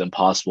it was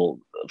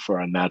impossible for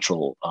a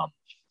natural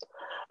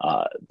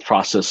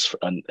process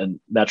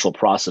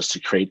to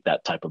create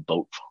that type of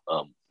boat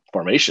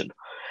formation.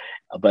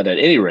 But at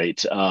any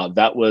rate,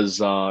 that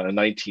was in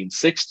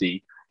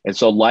 1960, and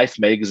so Life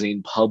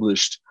magazine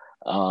published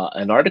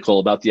an article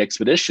about the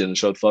expedition and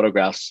showed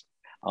photographs.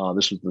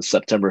 This was the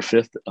September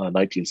 5th,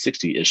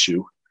 1960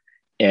 issue.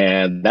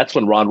 And that's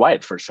when Ron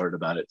Wyatt first heard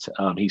about it.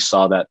 He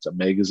saw that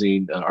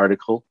magazine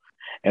article.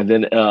 And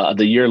then a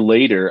year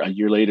later,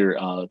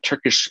 a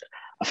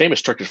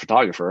famous Turkish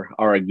photographer,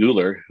 Ara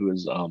Güler, who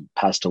has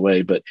passed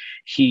away, but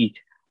he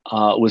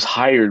was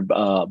hired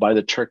by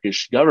the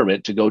Turkish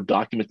government to go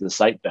document the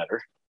site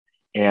better.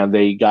 And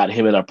they got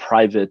him in a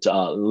private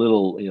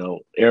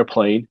little,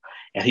 airplane,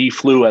 and he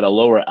flew at a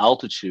lower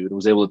altitude and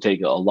was able to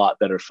take a lot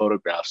better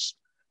photographs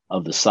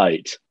of the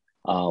site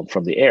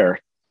from the air.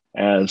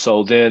 And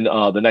so then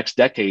the next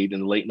decade,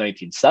 in the late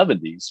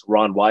 1970s,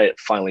 Ron Wyatt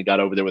finally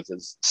got over there with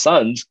his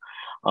sons.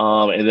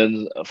 And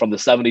then from the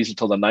 70s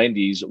until the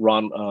 90s,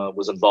 Ron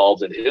was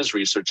involved in his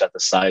research at the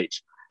site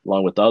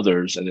along with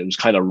others. And it was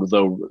kind of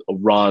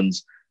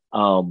Ron's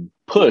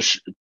push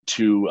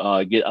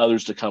to get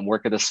others to come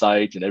work at the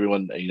site, and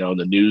everyone, in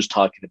the news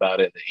talking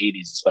about it in the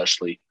 80s,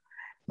 especially,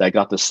 that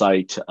got the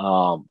site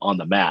on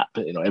the map.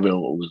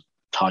 Everyone was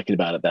talking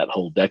about it that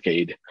whole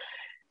decade.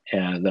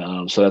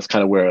 And so that's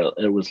kind of where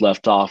it was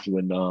left off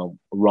when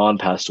Ron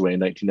passed away in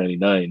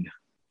 1999.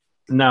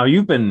 Now,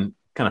 you've been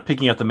kind of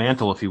picking up the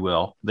mantle, if you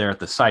will, there at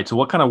the site. So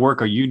what kind of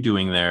work are you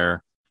doing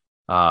there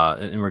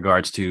in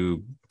regards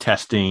to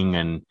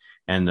testing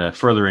and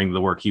furthering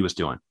the work he was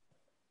doing?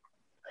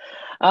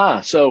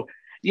 So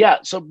yeah,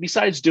 so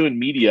besides doing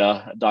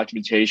media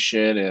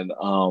documentation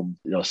and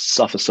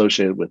stuff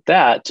associated with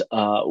that,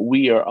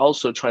 we are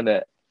also trying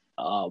to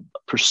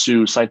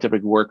pursue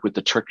scientific work with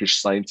the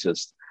Turkish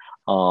scientists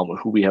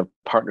who we have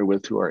partnered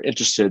with who are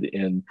interested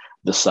in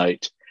the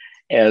site.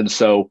 And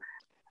so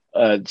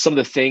some of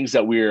the things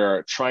that we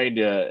are trying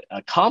to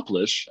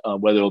accomplish,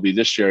 whether it'll be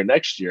this year or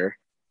next year,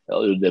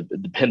 it'll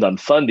depend on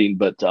funding,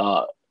 but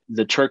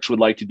the Turks would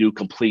like to do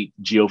complete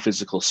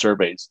geophysical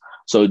surveys.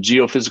 So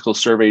geophysical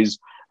surveys,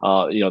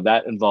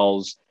 that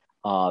involves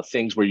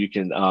things where you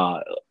can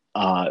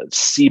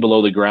see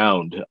below the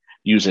ground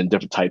using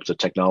different types of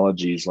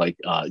technologies like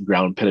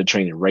ground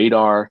penetrating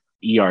radar,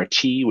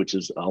 ERT, which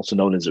is also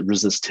known as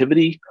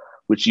resistivity,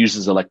 which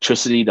uses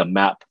electricity to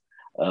map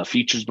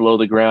features below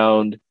the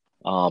ground,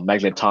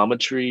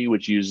 magnetometry,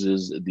 which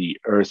uses the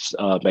Earth's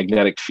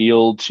magnetic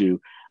field to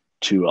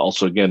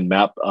also again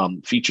map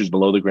features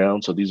below the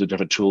ground. So these are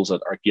different tools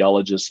that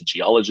archaeologists and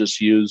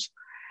geologists use.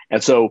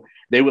 And so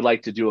they would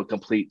like to do a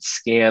complete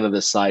scan of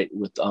the site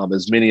with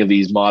as many of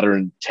these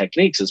modern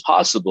techniques as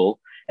possible,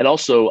 and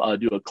also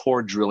do a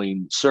core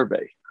drilling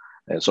survey.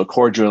 And so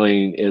core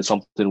drilling is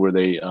something where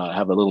they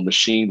have a little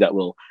machine that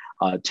will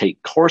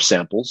take core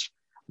samples,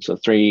 so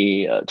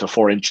 3 to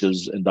 4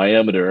 inches in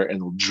diameter,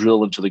 and will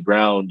drill into the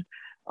ground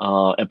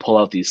and pull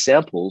out these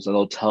samples, and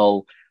they'll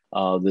tell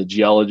the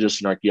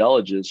geologists and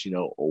archaeologists,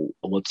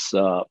 what's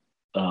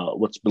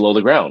below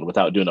the ground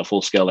without doing a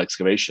full scale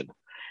excavation.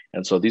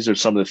 And so these are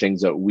some of the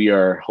things that we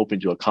are hoping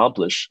to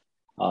accomplish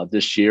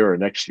this year or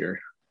next year.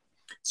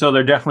 So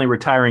they're definitely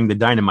retiring the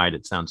dynamite,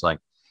 it sounds like.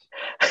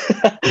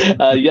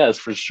 Yes,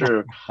 for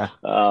sure.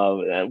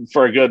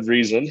 For a good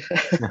reason.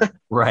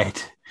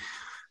 Right.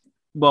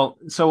 Well,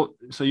 so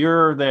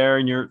you're there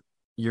and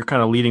you're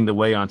kind of leading the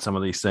way on some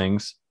of these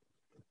things.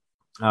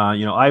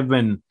 I've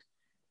been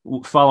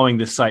following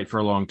this site for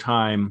a long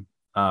time,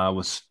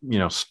 with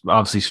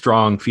obviously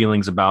strong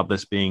feelings about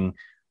this being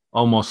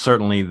almost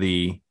certainly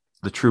the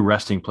true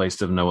resting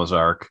place of Noah's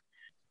Ark.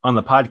 On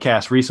the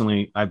podcast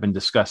recently, I've been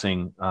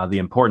discussing the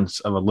importance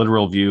of a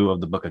literal view of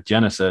the book of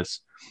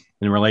Genesis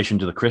in relation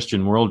to the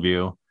Christian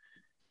worldview.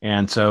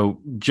 And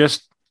so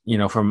just,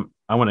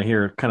 I want to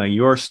hear kind of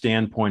your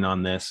standpoint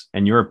on this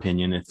and your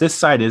opinion. If this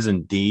site is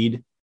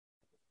indeed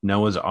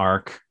Noah's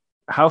Ark,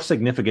 how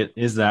significant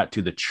is that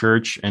to the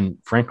church and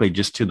frankly,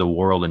 just to the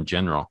world in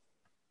general?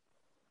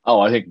 Oh,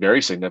 I think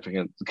very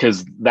significant,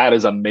 because that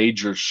is a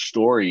major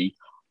story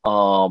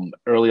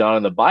early on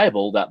in the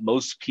Bible that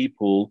most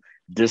people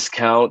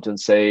discount and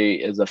say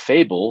is a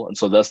fable. And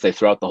so thus they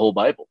throw out the whole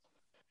Bible.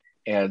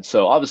 And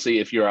so obviously,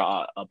 if you're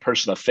a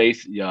person of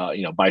faith,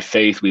 by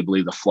faith, we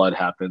believe the flood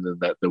happened and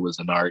that there was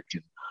an ark,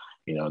 and,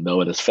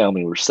 Noah and his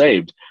family were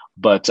saved.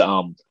 But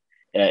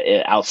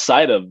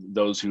outside of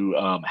those who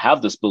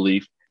have this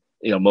belief,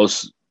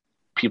 most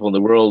people in the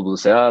world will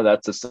say, "Oh,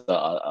 that's just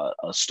a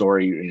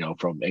story,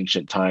 from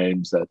ancient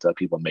times that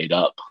people made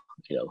up.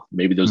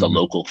 Maybe there's a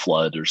local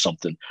flood or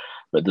something,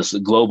 but this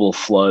global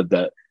flood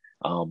that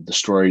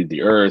destroyed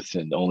the earth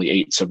and only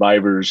 8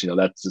 survivors,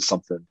 that's just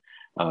something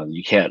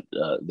they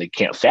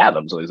can't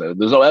fathom. So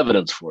there's no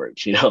evidence for it,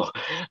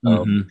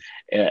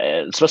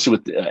 especially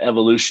with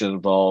evolution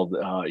involved.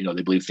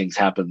 They believe things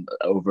happen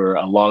over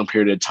a long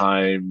period of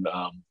time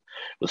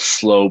with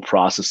slow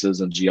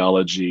processes in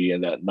geology,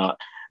 and that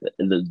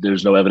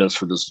there's no evidence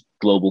for this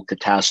global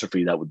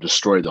catastrophe that would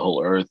destroy the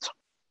whole earth.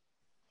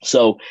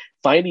 So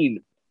finding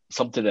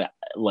something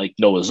like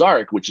Noah's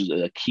Ark, which is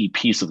a key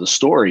piece of the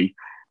story,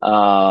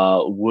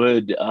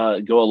 would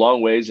go a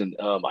long ways, and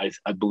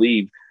I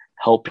believe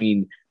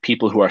helping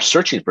people who are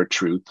searching for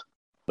truth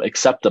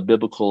accept a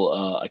biblical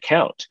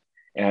account.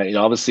 And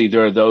obviously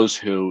there are those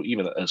who,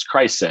 even as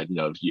Christ said,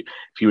 if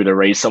you were to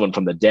raise someone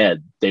from the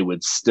dead, they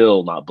would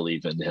still not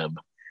believe in him.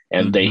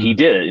 And he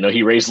did it.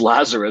 He raised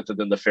Lazarus, and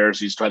then the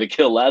Pharisees tried to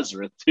kill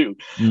Lazarus too.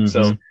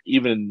 So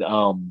even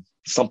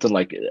something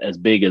like as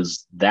big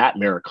as that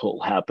miracle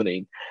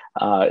happening,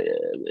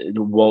 it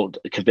won't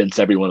convince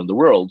everyone in the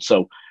world.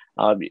 So,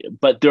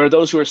 but there are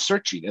those who are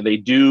searching, and they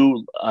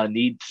do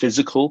need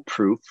physical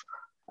proof,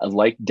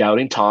 like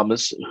doubting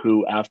Thomas,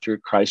 who after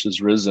Christ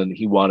was risen,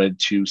 he wanted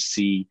to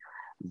see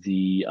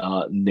the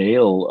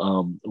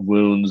nail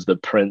wounds, the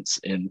prints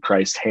in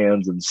Christ's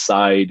hands and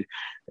side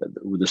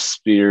with the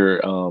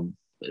spear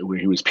where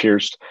he was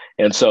pierced.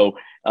 And so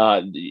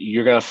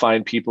you're going to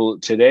find people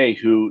today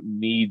who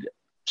need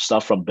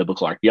stuff from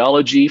biblical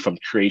archaeology, from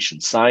creation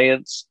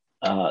science,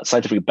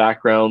 scientific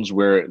backgrounds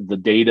where the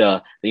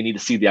data, they need to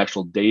see the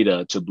actual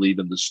data to believe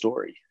in the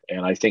story.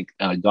 And I think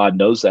God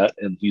knows that,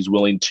 and he's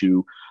willing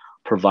to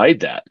provide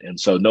that. And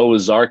so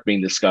Noah's Ark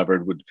being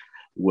discovered would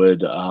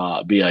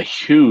be a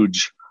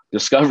huge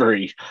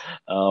discovery,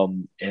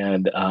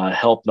 and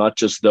help not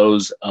just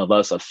those of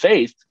us of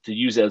faith to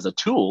use it as a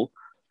tool,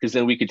 because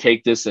then we could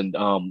take this and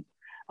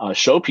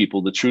show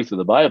people the truth of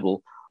the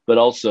Bible, but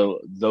also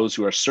those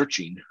who are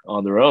searching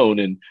on their own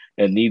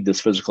and need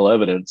this physical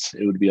evidence.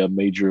 It would be a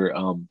major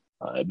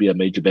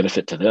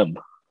benefit to them.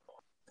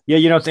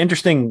 Yeah, it's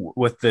interesting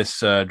with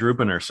this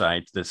Drupner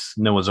site, this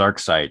Noah's Ark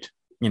site.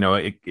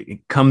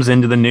 It comes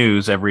into the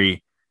news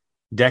every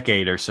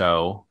decade or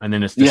so, and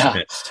then it's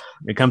dismissed.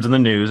 It comes in the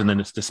news, and then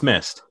it's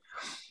dismissed.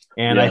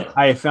 And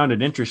I found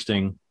it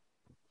interesting,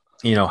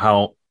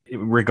 how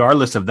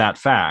regardless of that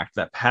fact,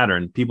 that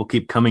pattern, people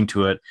keep coming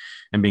to it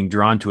and being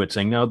drawn to it,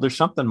 saying, no, there's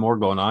something more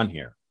going on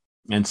here.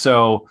 And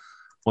so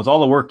with all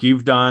the work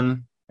you've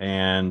done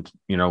and,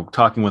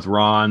 talking with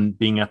Ron,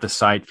 being at the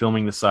site,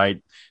 filming the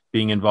site,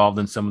 being involved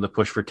in some of the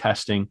push for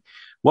testing,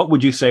 what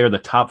would you say are the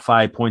top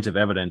 5 points of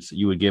evidence that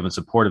you would give in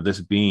support of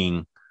this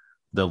being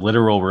the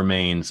literal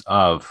remains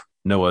of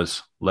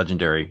Noah's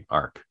legendary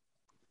ark?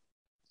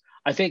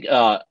 I think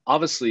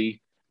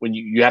obviously when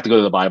you have to go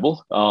to the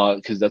Bible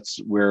because that's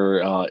where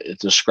it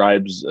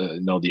describes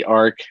the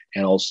ark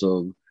and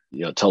also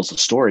tells the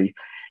story.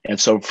 And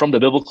so from the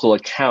biblical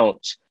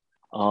account,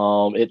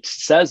 it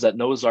says that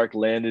Noah's ark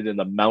landed in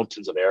the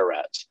mountains of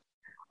Ararat.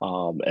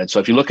 And so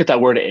if you look at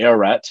that word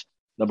Ararat,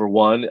 number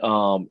one,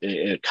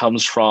 it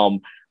comes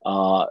from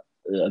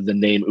the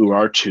name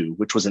Urartu,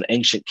 which was an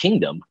ancient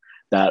kingdom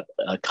that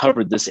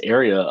covered this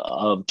area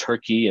of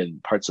Turkey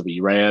and parts of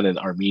Iran and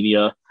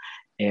Armenia.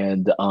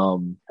 And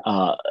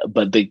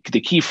but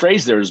the key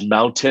phrase there is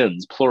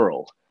mountains,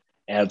 plural.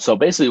 And so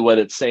basically what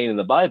it's saying in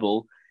the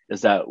Bible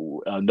is that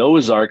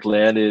Noah's Ark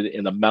landed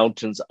in the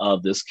mountains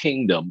of this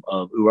kingdom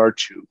of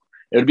Urartu.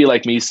 It would be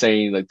like me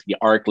saying like the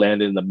Ark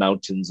landed in the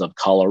mountains of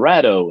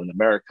Colorado in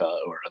America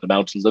or the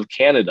mountains of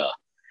Canada.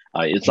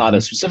 It's not a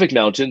specific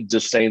mountain,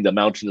 just saying the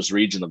mountainous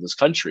region of this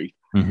country.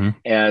 Mm-hmm.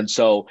 And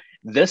so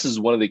this is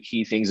one of the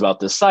key things about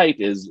this site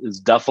is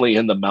definitely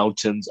in the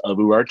mountains of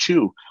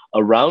Urartu.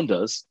 Around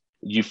us,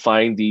 you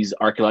find these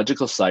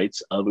archaeological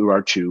sites of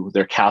Urartu,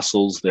 their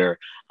castles, their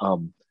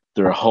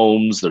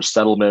homes, their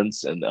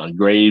settlements, and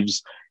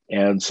graves.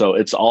 And so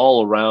it's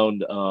all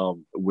around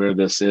where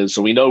this is.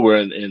 So we know we're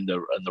in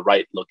the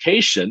right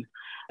location.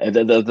 And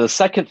then the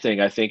second thing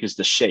I think is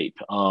the shape.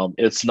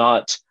 It's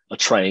not a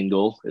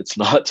triangle. It's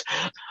not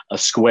a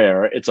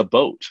square. It's a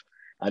boat.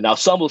 Now,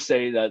 some will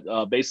say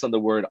that based on the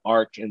word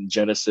ark in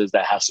Genesis,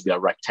 that has to be a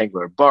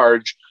rectangular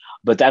barge,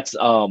 but that's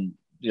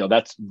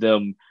that's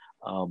them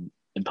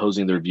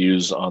imposing their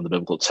views on the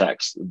biblical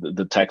text.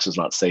 The text does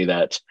not say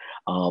that.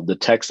 The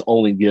text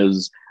only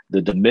gives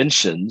the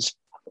dimensions,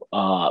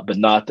 but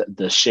not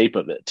the shape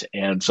of it.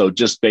 And so,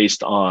 just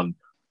based on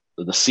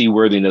the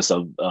seaworthiness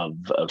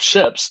of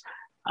ships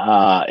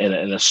in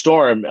a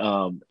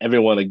storm,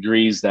 everyone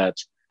agrees that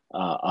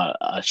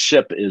a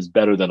ship is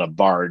better than a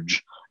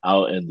barge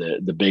out in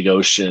the big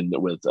ocean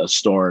with a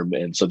storm.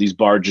 And so these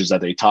barges that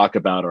they talk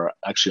about are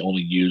actually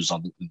only used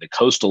in the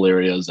coastal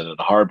areas and in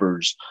the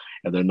harbors,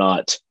 and they're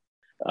not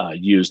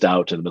used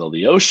out in the middle of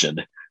the ocean.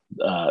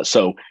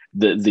 So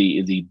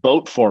the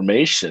boat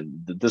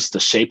formation, the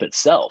shape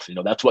itself,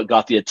 that's what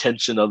got the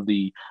attention of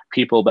the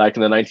people back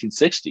in the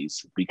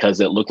 1960s because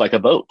it looked like a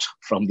boat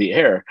from the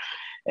air.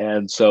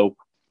 And so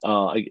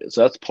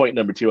that's point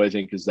number 2, I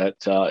think, is that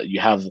you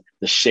have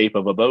the shape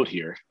of a boat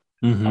here.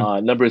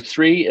 Mm-hmm. Number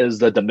 3 is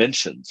the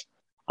dimensions.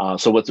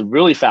 So what's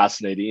really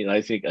fascinating, and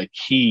I think a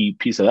key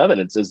piece of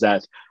evidence, is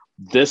that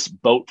this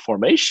boat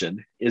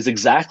formation is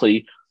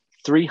exactly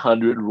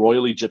 300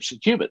 Royal Egyptian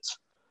cubits.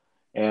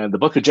 And the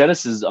book of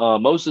Genesis,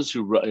 Moses,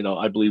 who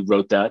I believe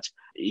wrote that,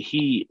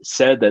 he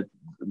said that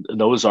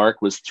Noah's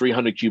Ark was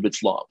 300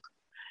 cubits long.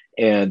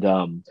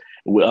 And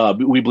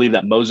we believe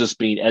that Moses,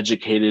 being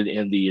educated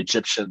in the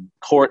Egyptian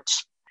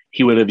courts,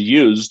 he would have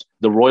used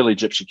the Royal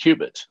Egyptian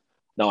cubit.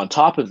 Now, on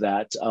top of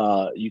that,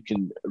 you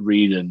can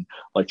read in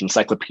like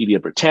Encyclopedia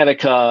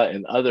Britannica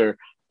and other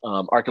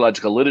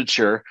archaeological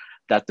literature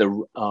that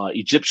the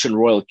Egyptian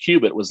royal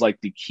cubit was like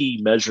the key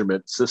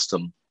measurement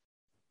system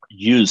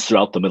used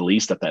throughout the Middle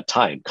East at that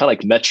time, kind of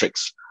like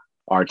metrics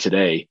are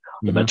today,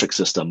 the metric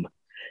system.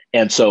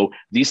 And so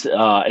these,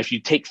 if you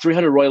take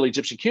 300 Royal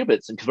Egyptian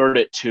cubits and convert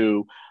it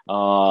to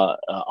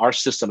our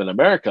system in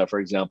America, for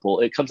example,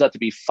 it comes out to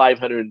be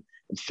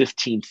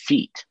 515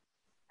 feet.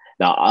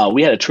 Now,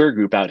 we had a tour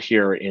group out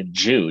here in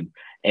June,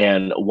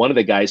 and one of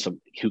the guys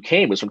who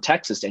came was from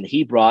Texas, and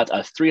he brought a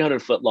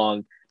 300-foot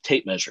long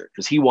tape measure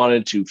because he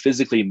wanted to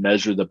physically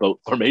measure the boat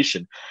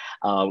formation.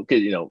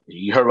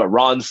 You heard what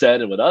Ron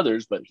said and what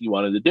others, but he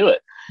wanted to do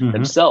it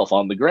himself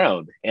on the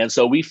ground. And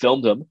so we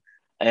filmed him,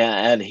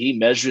 and he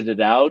measured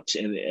it out,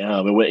 and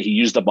he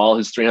used up all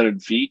his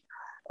 300 feet,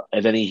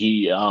 and then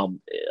he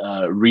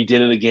redid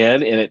it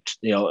again, and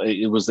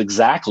it was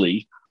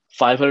exactly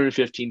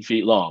 515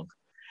 feet long.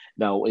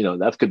 Now,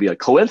 that could be a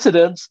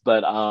coincidence,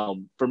 but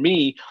for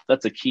me,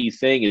 that's a key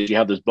thing is you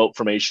have this boat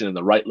formation in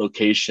the right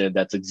location.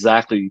 That's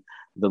exactly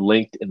the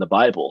length in the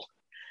Bible.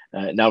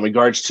 Now, in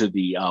regards to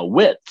the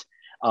width,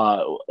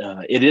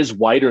 it is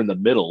wider in the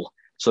middle.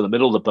 So the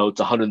middle of the boat's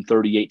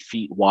 138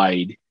 feet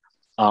wide.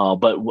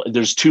 But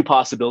there's 2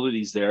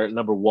 possibilities there.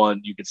 Number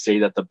one, you could say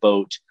that the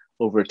boat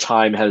over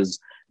time has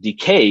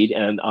decayed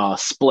and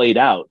splayed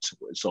out,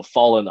 so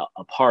fallen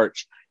apart,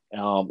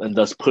 and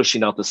thus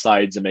pushing out the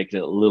sides and making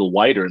it a little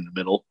wider in the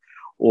middle.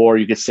 Or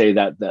you could say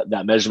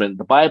that measurement in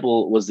the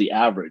Bible was the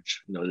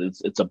average.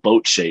 It's a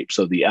boat shape,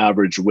 so the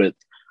average width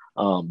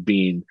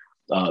being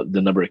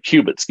the number of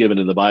cubits given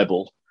in the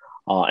Bible.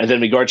 And then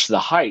in regards to the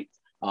height,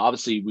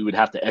 obviously we would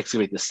have to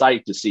excavate the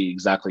site to see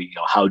exactly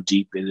how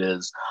deep it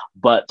is.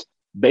 But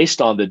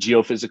based on the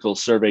geophysical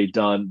survey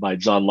done by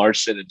John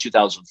Larson in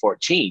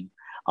 2014,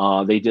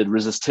 they did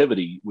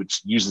resistivity,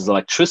 which uses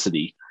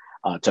electricity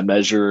to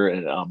measure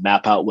and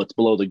map out what's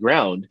below the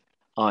ground.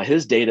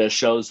 His data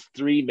shows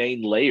 3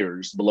 main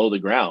layers below the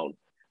ground,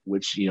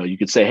 which you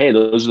could say, hey,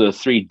 those are the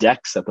 3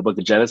 decks that the Book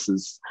of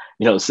Genesis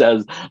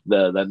says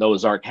that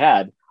Noah's Ark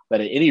had. But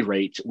at any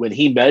rate, when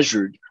he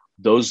measured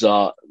those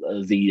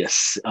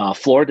the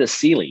floor to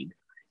ceiling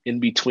in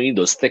between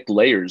those thick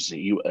layers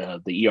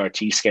the ERT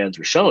scans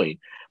were showing,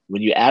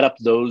 when you add up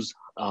those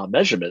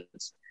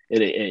measurements,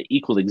 it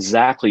equaled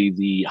exactly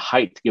the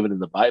height given in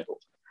the Bible.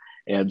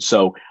 And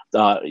so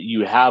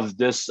you have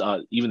this,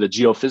 even the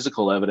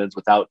geophysical evidence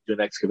without doing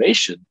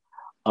excavation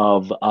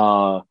of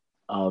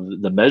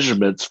the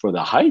measurements for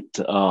the height,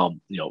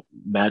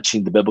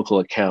 matching the biblical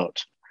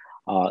account.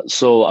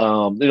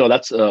 So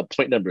that's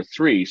point number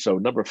 3. So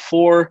number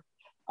 4,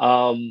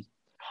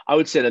 I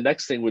would say the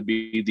next thing would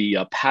be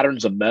the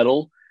patterns of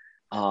metal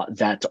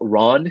that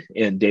Ron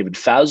and David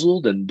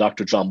Fasold and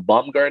Dr. John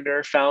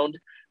Baumgartner found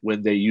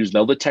when they used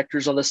metal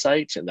detectors on the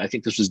site. And I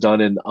think this was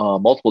done in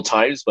multiple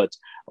times, but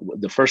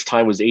the first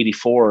time was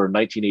 84 or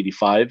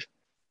 1985.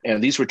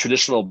 And these were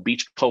traditional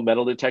beachcomb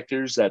metal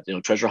detectors that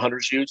treasure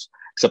hunters use,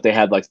 except they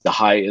had like the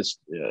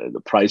highest,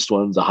 the priced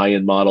ones, the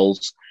high-end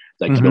models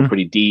that can go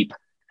pretty deep.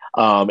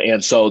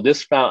 And so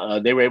this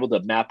found they were able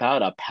to map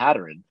out a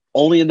pattern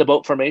only in the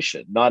boat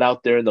formation, not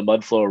out there in the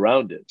mud flow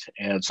around it.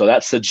 And so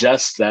that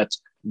suggests that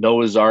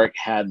Noah's Ark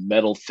had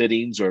metal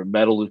fittings or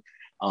metal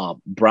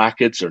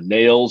brackets or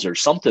nails or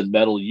something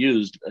metal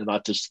used, and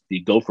not just the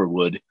gopher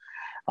wood.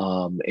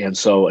 And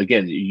so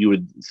again, you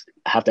would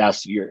have to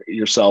ask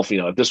yourself,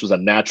 if this was a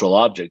natural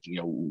object,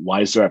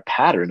 why is there a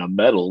pattern of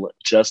metal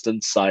just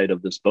inside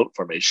of this boat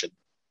formation?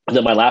 And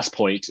then my last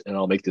point, and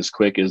I'll make this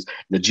quick, is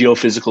the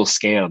geophysical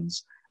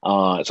scans.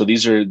 So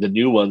these are the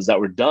new ones that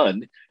were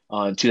done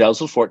in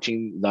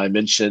 2014 that I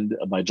mentioned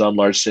by John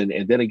Larson.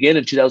 And then again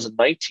in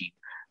 2019,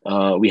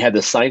 we had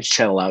the Science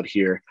Channel out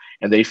here,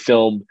 and they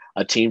filmed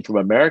a team from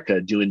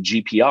America doing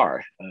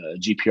GPR.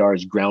 GPR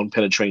is ground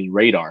penetrating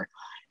radar.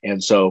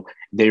 And so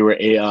they were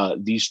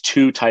these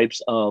 2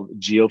 types of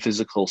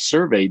geophysical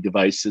survey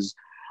devices,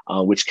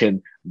 which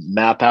can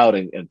map out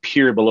and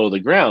peer below the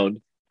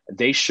ground.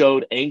 They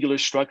showed angular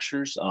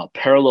structures,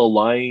 parallel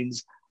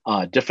lines,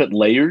 different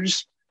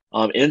layers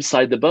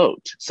inside the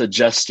boat,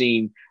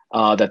 suggesting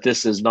that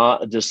this is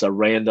not just a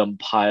random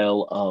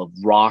pile of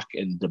rock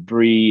and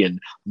debris and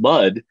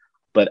mud,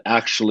 but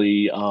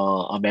actually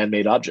a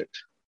man-made object.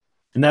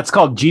 And that's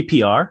called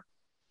GPR?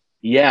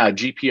 Yeah,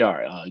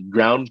 GPR,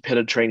 ground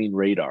penetrating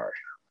radar.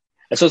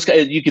 And so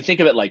you can think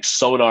of it like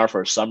sonar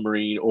for a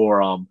submarine,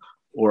 or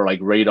like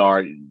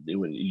radar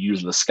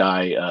used in the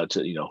sky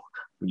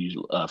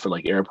for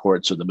like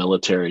airports or the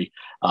military.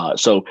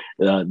 So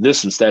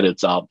this instead,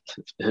 it's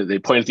they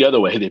point it the other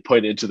way. They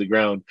point it into the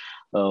ground,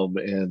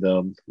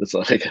 and it's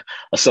like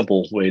a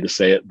simple way to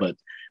say it. But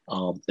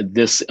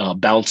this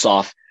bounce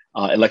off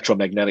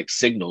electromagnetic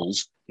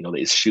signals.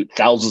 They shoot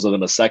thousands of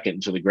them a second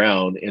into the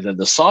ground, and then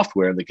the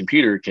software in the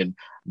computer can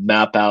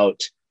map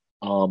out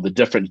the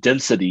different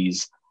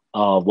densities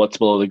of what's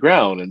below the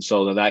ground, and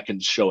so then that can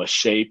show a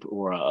shape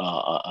or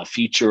a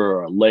feature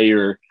or a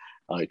layer.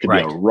 It could be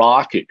a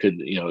rock. It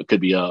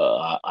could be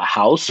a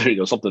house,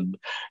 something,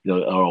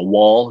 or a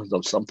wall,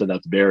 something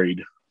that's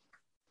buried.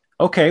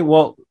 Okay,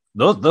 well,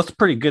 those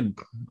pretty good,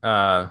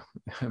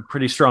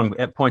 pretty strong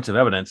points of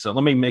evidence. So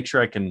let me make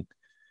sure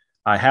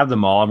I have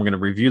them all. I'm going to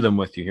review them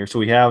with you here. So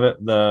we have it.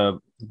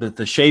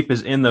 The shape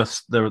is in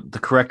the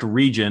correct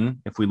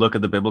region. If we look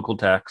at the biblical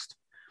text,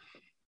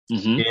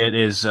 it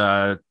is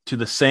to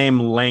the same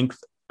length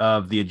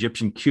of the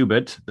Egyptian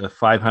cubit, the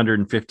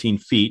 515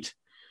 feet,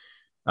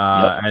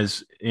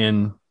 as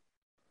in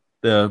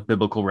the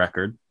biblical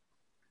record.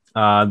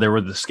 There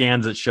were the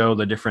scans that show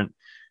the different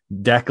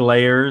deck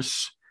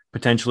layers,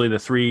 potentially the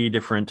 3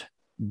 different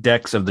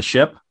decks of the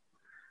ship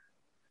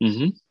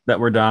that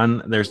were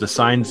done. There's the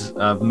signs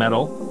of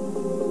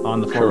metal on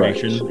the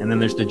formation. Correct. And then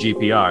there's the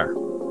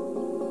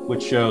GPR,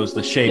 which shows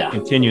the shape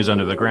continues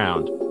under the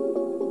ground.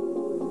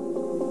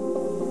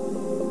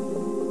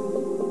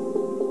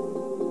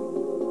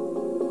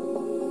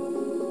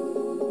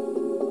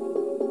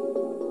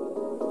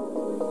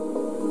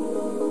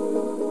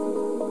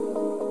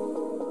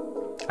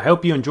 I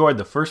hope you enjoyed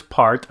the first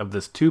part of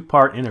this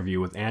 2-part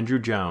interview with Andrew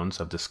Jones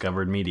of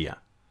Discovered Media.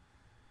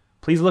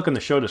 Please look in the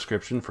show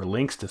description for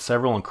links to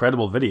several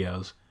incredible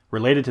videos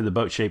related to the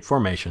boat-shaped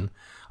formation,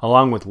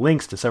 along with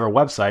links to several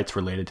websites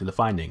related to the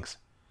findings.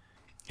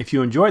 If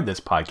you enjoyed this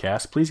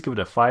podcast, please give it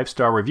a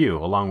 5-star review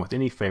along with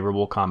any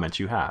favorable comments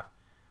you have.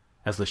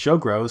 As the show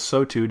grows,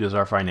 so too does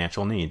our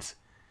financial needs.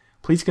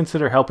 please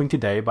consider helping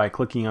today by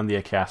clicking on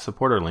the Acast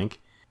supporter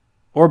link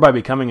or by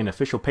becoming an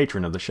official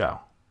patron of the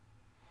show.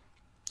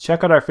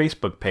 Check out our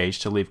Facebook page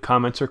to leave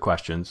comments or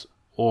questions,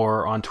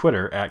 or on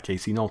Twitter at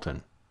Casey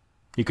Knowlton.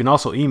 You can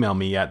also email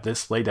me at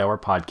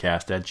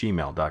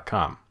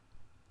thislatehourpodcast@gmail.com.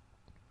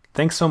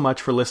 Thanks so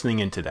much for listening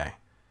in today.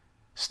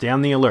 Stay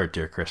on the alert,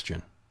 dear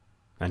Christian.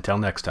 Until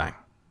next time,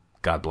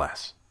 God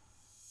bless.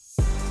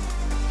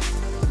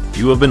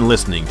 You have been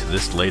listening to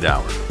This Late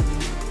Hour.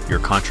 Your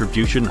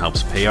contribution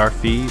helps pay our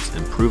fees,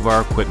 improve our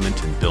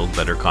equipment, and build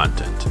better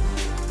content.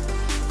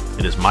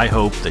 It is my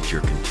hope that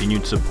your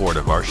continued support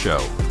of our show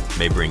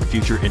may bring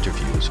future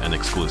interviews and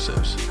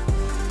exclusives.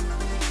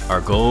 Our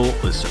goal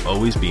is to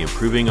always be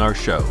improving our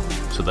show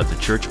so that the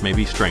church may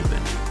be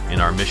strengthened in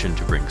our mission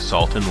to bring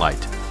salt and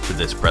light to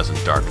this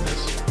present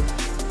darkness.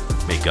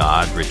 May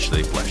God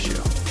richly bless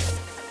you.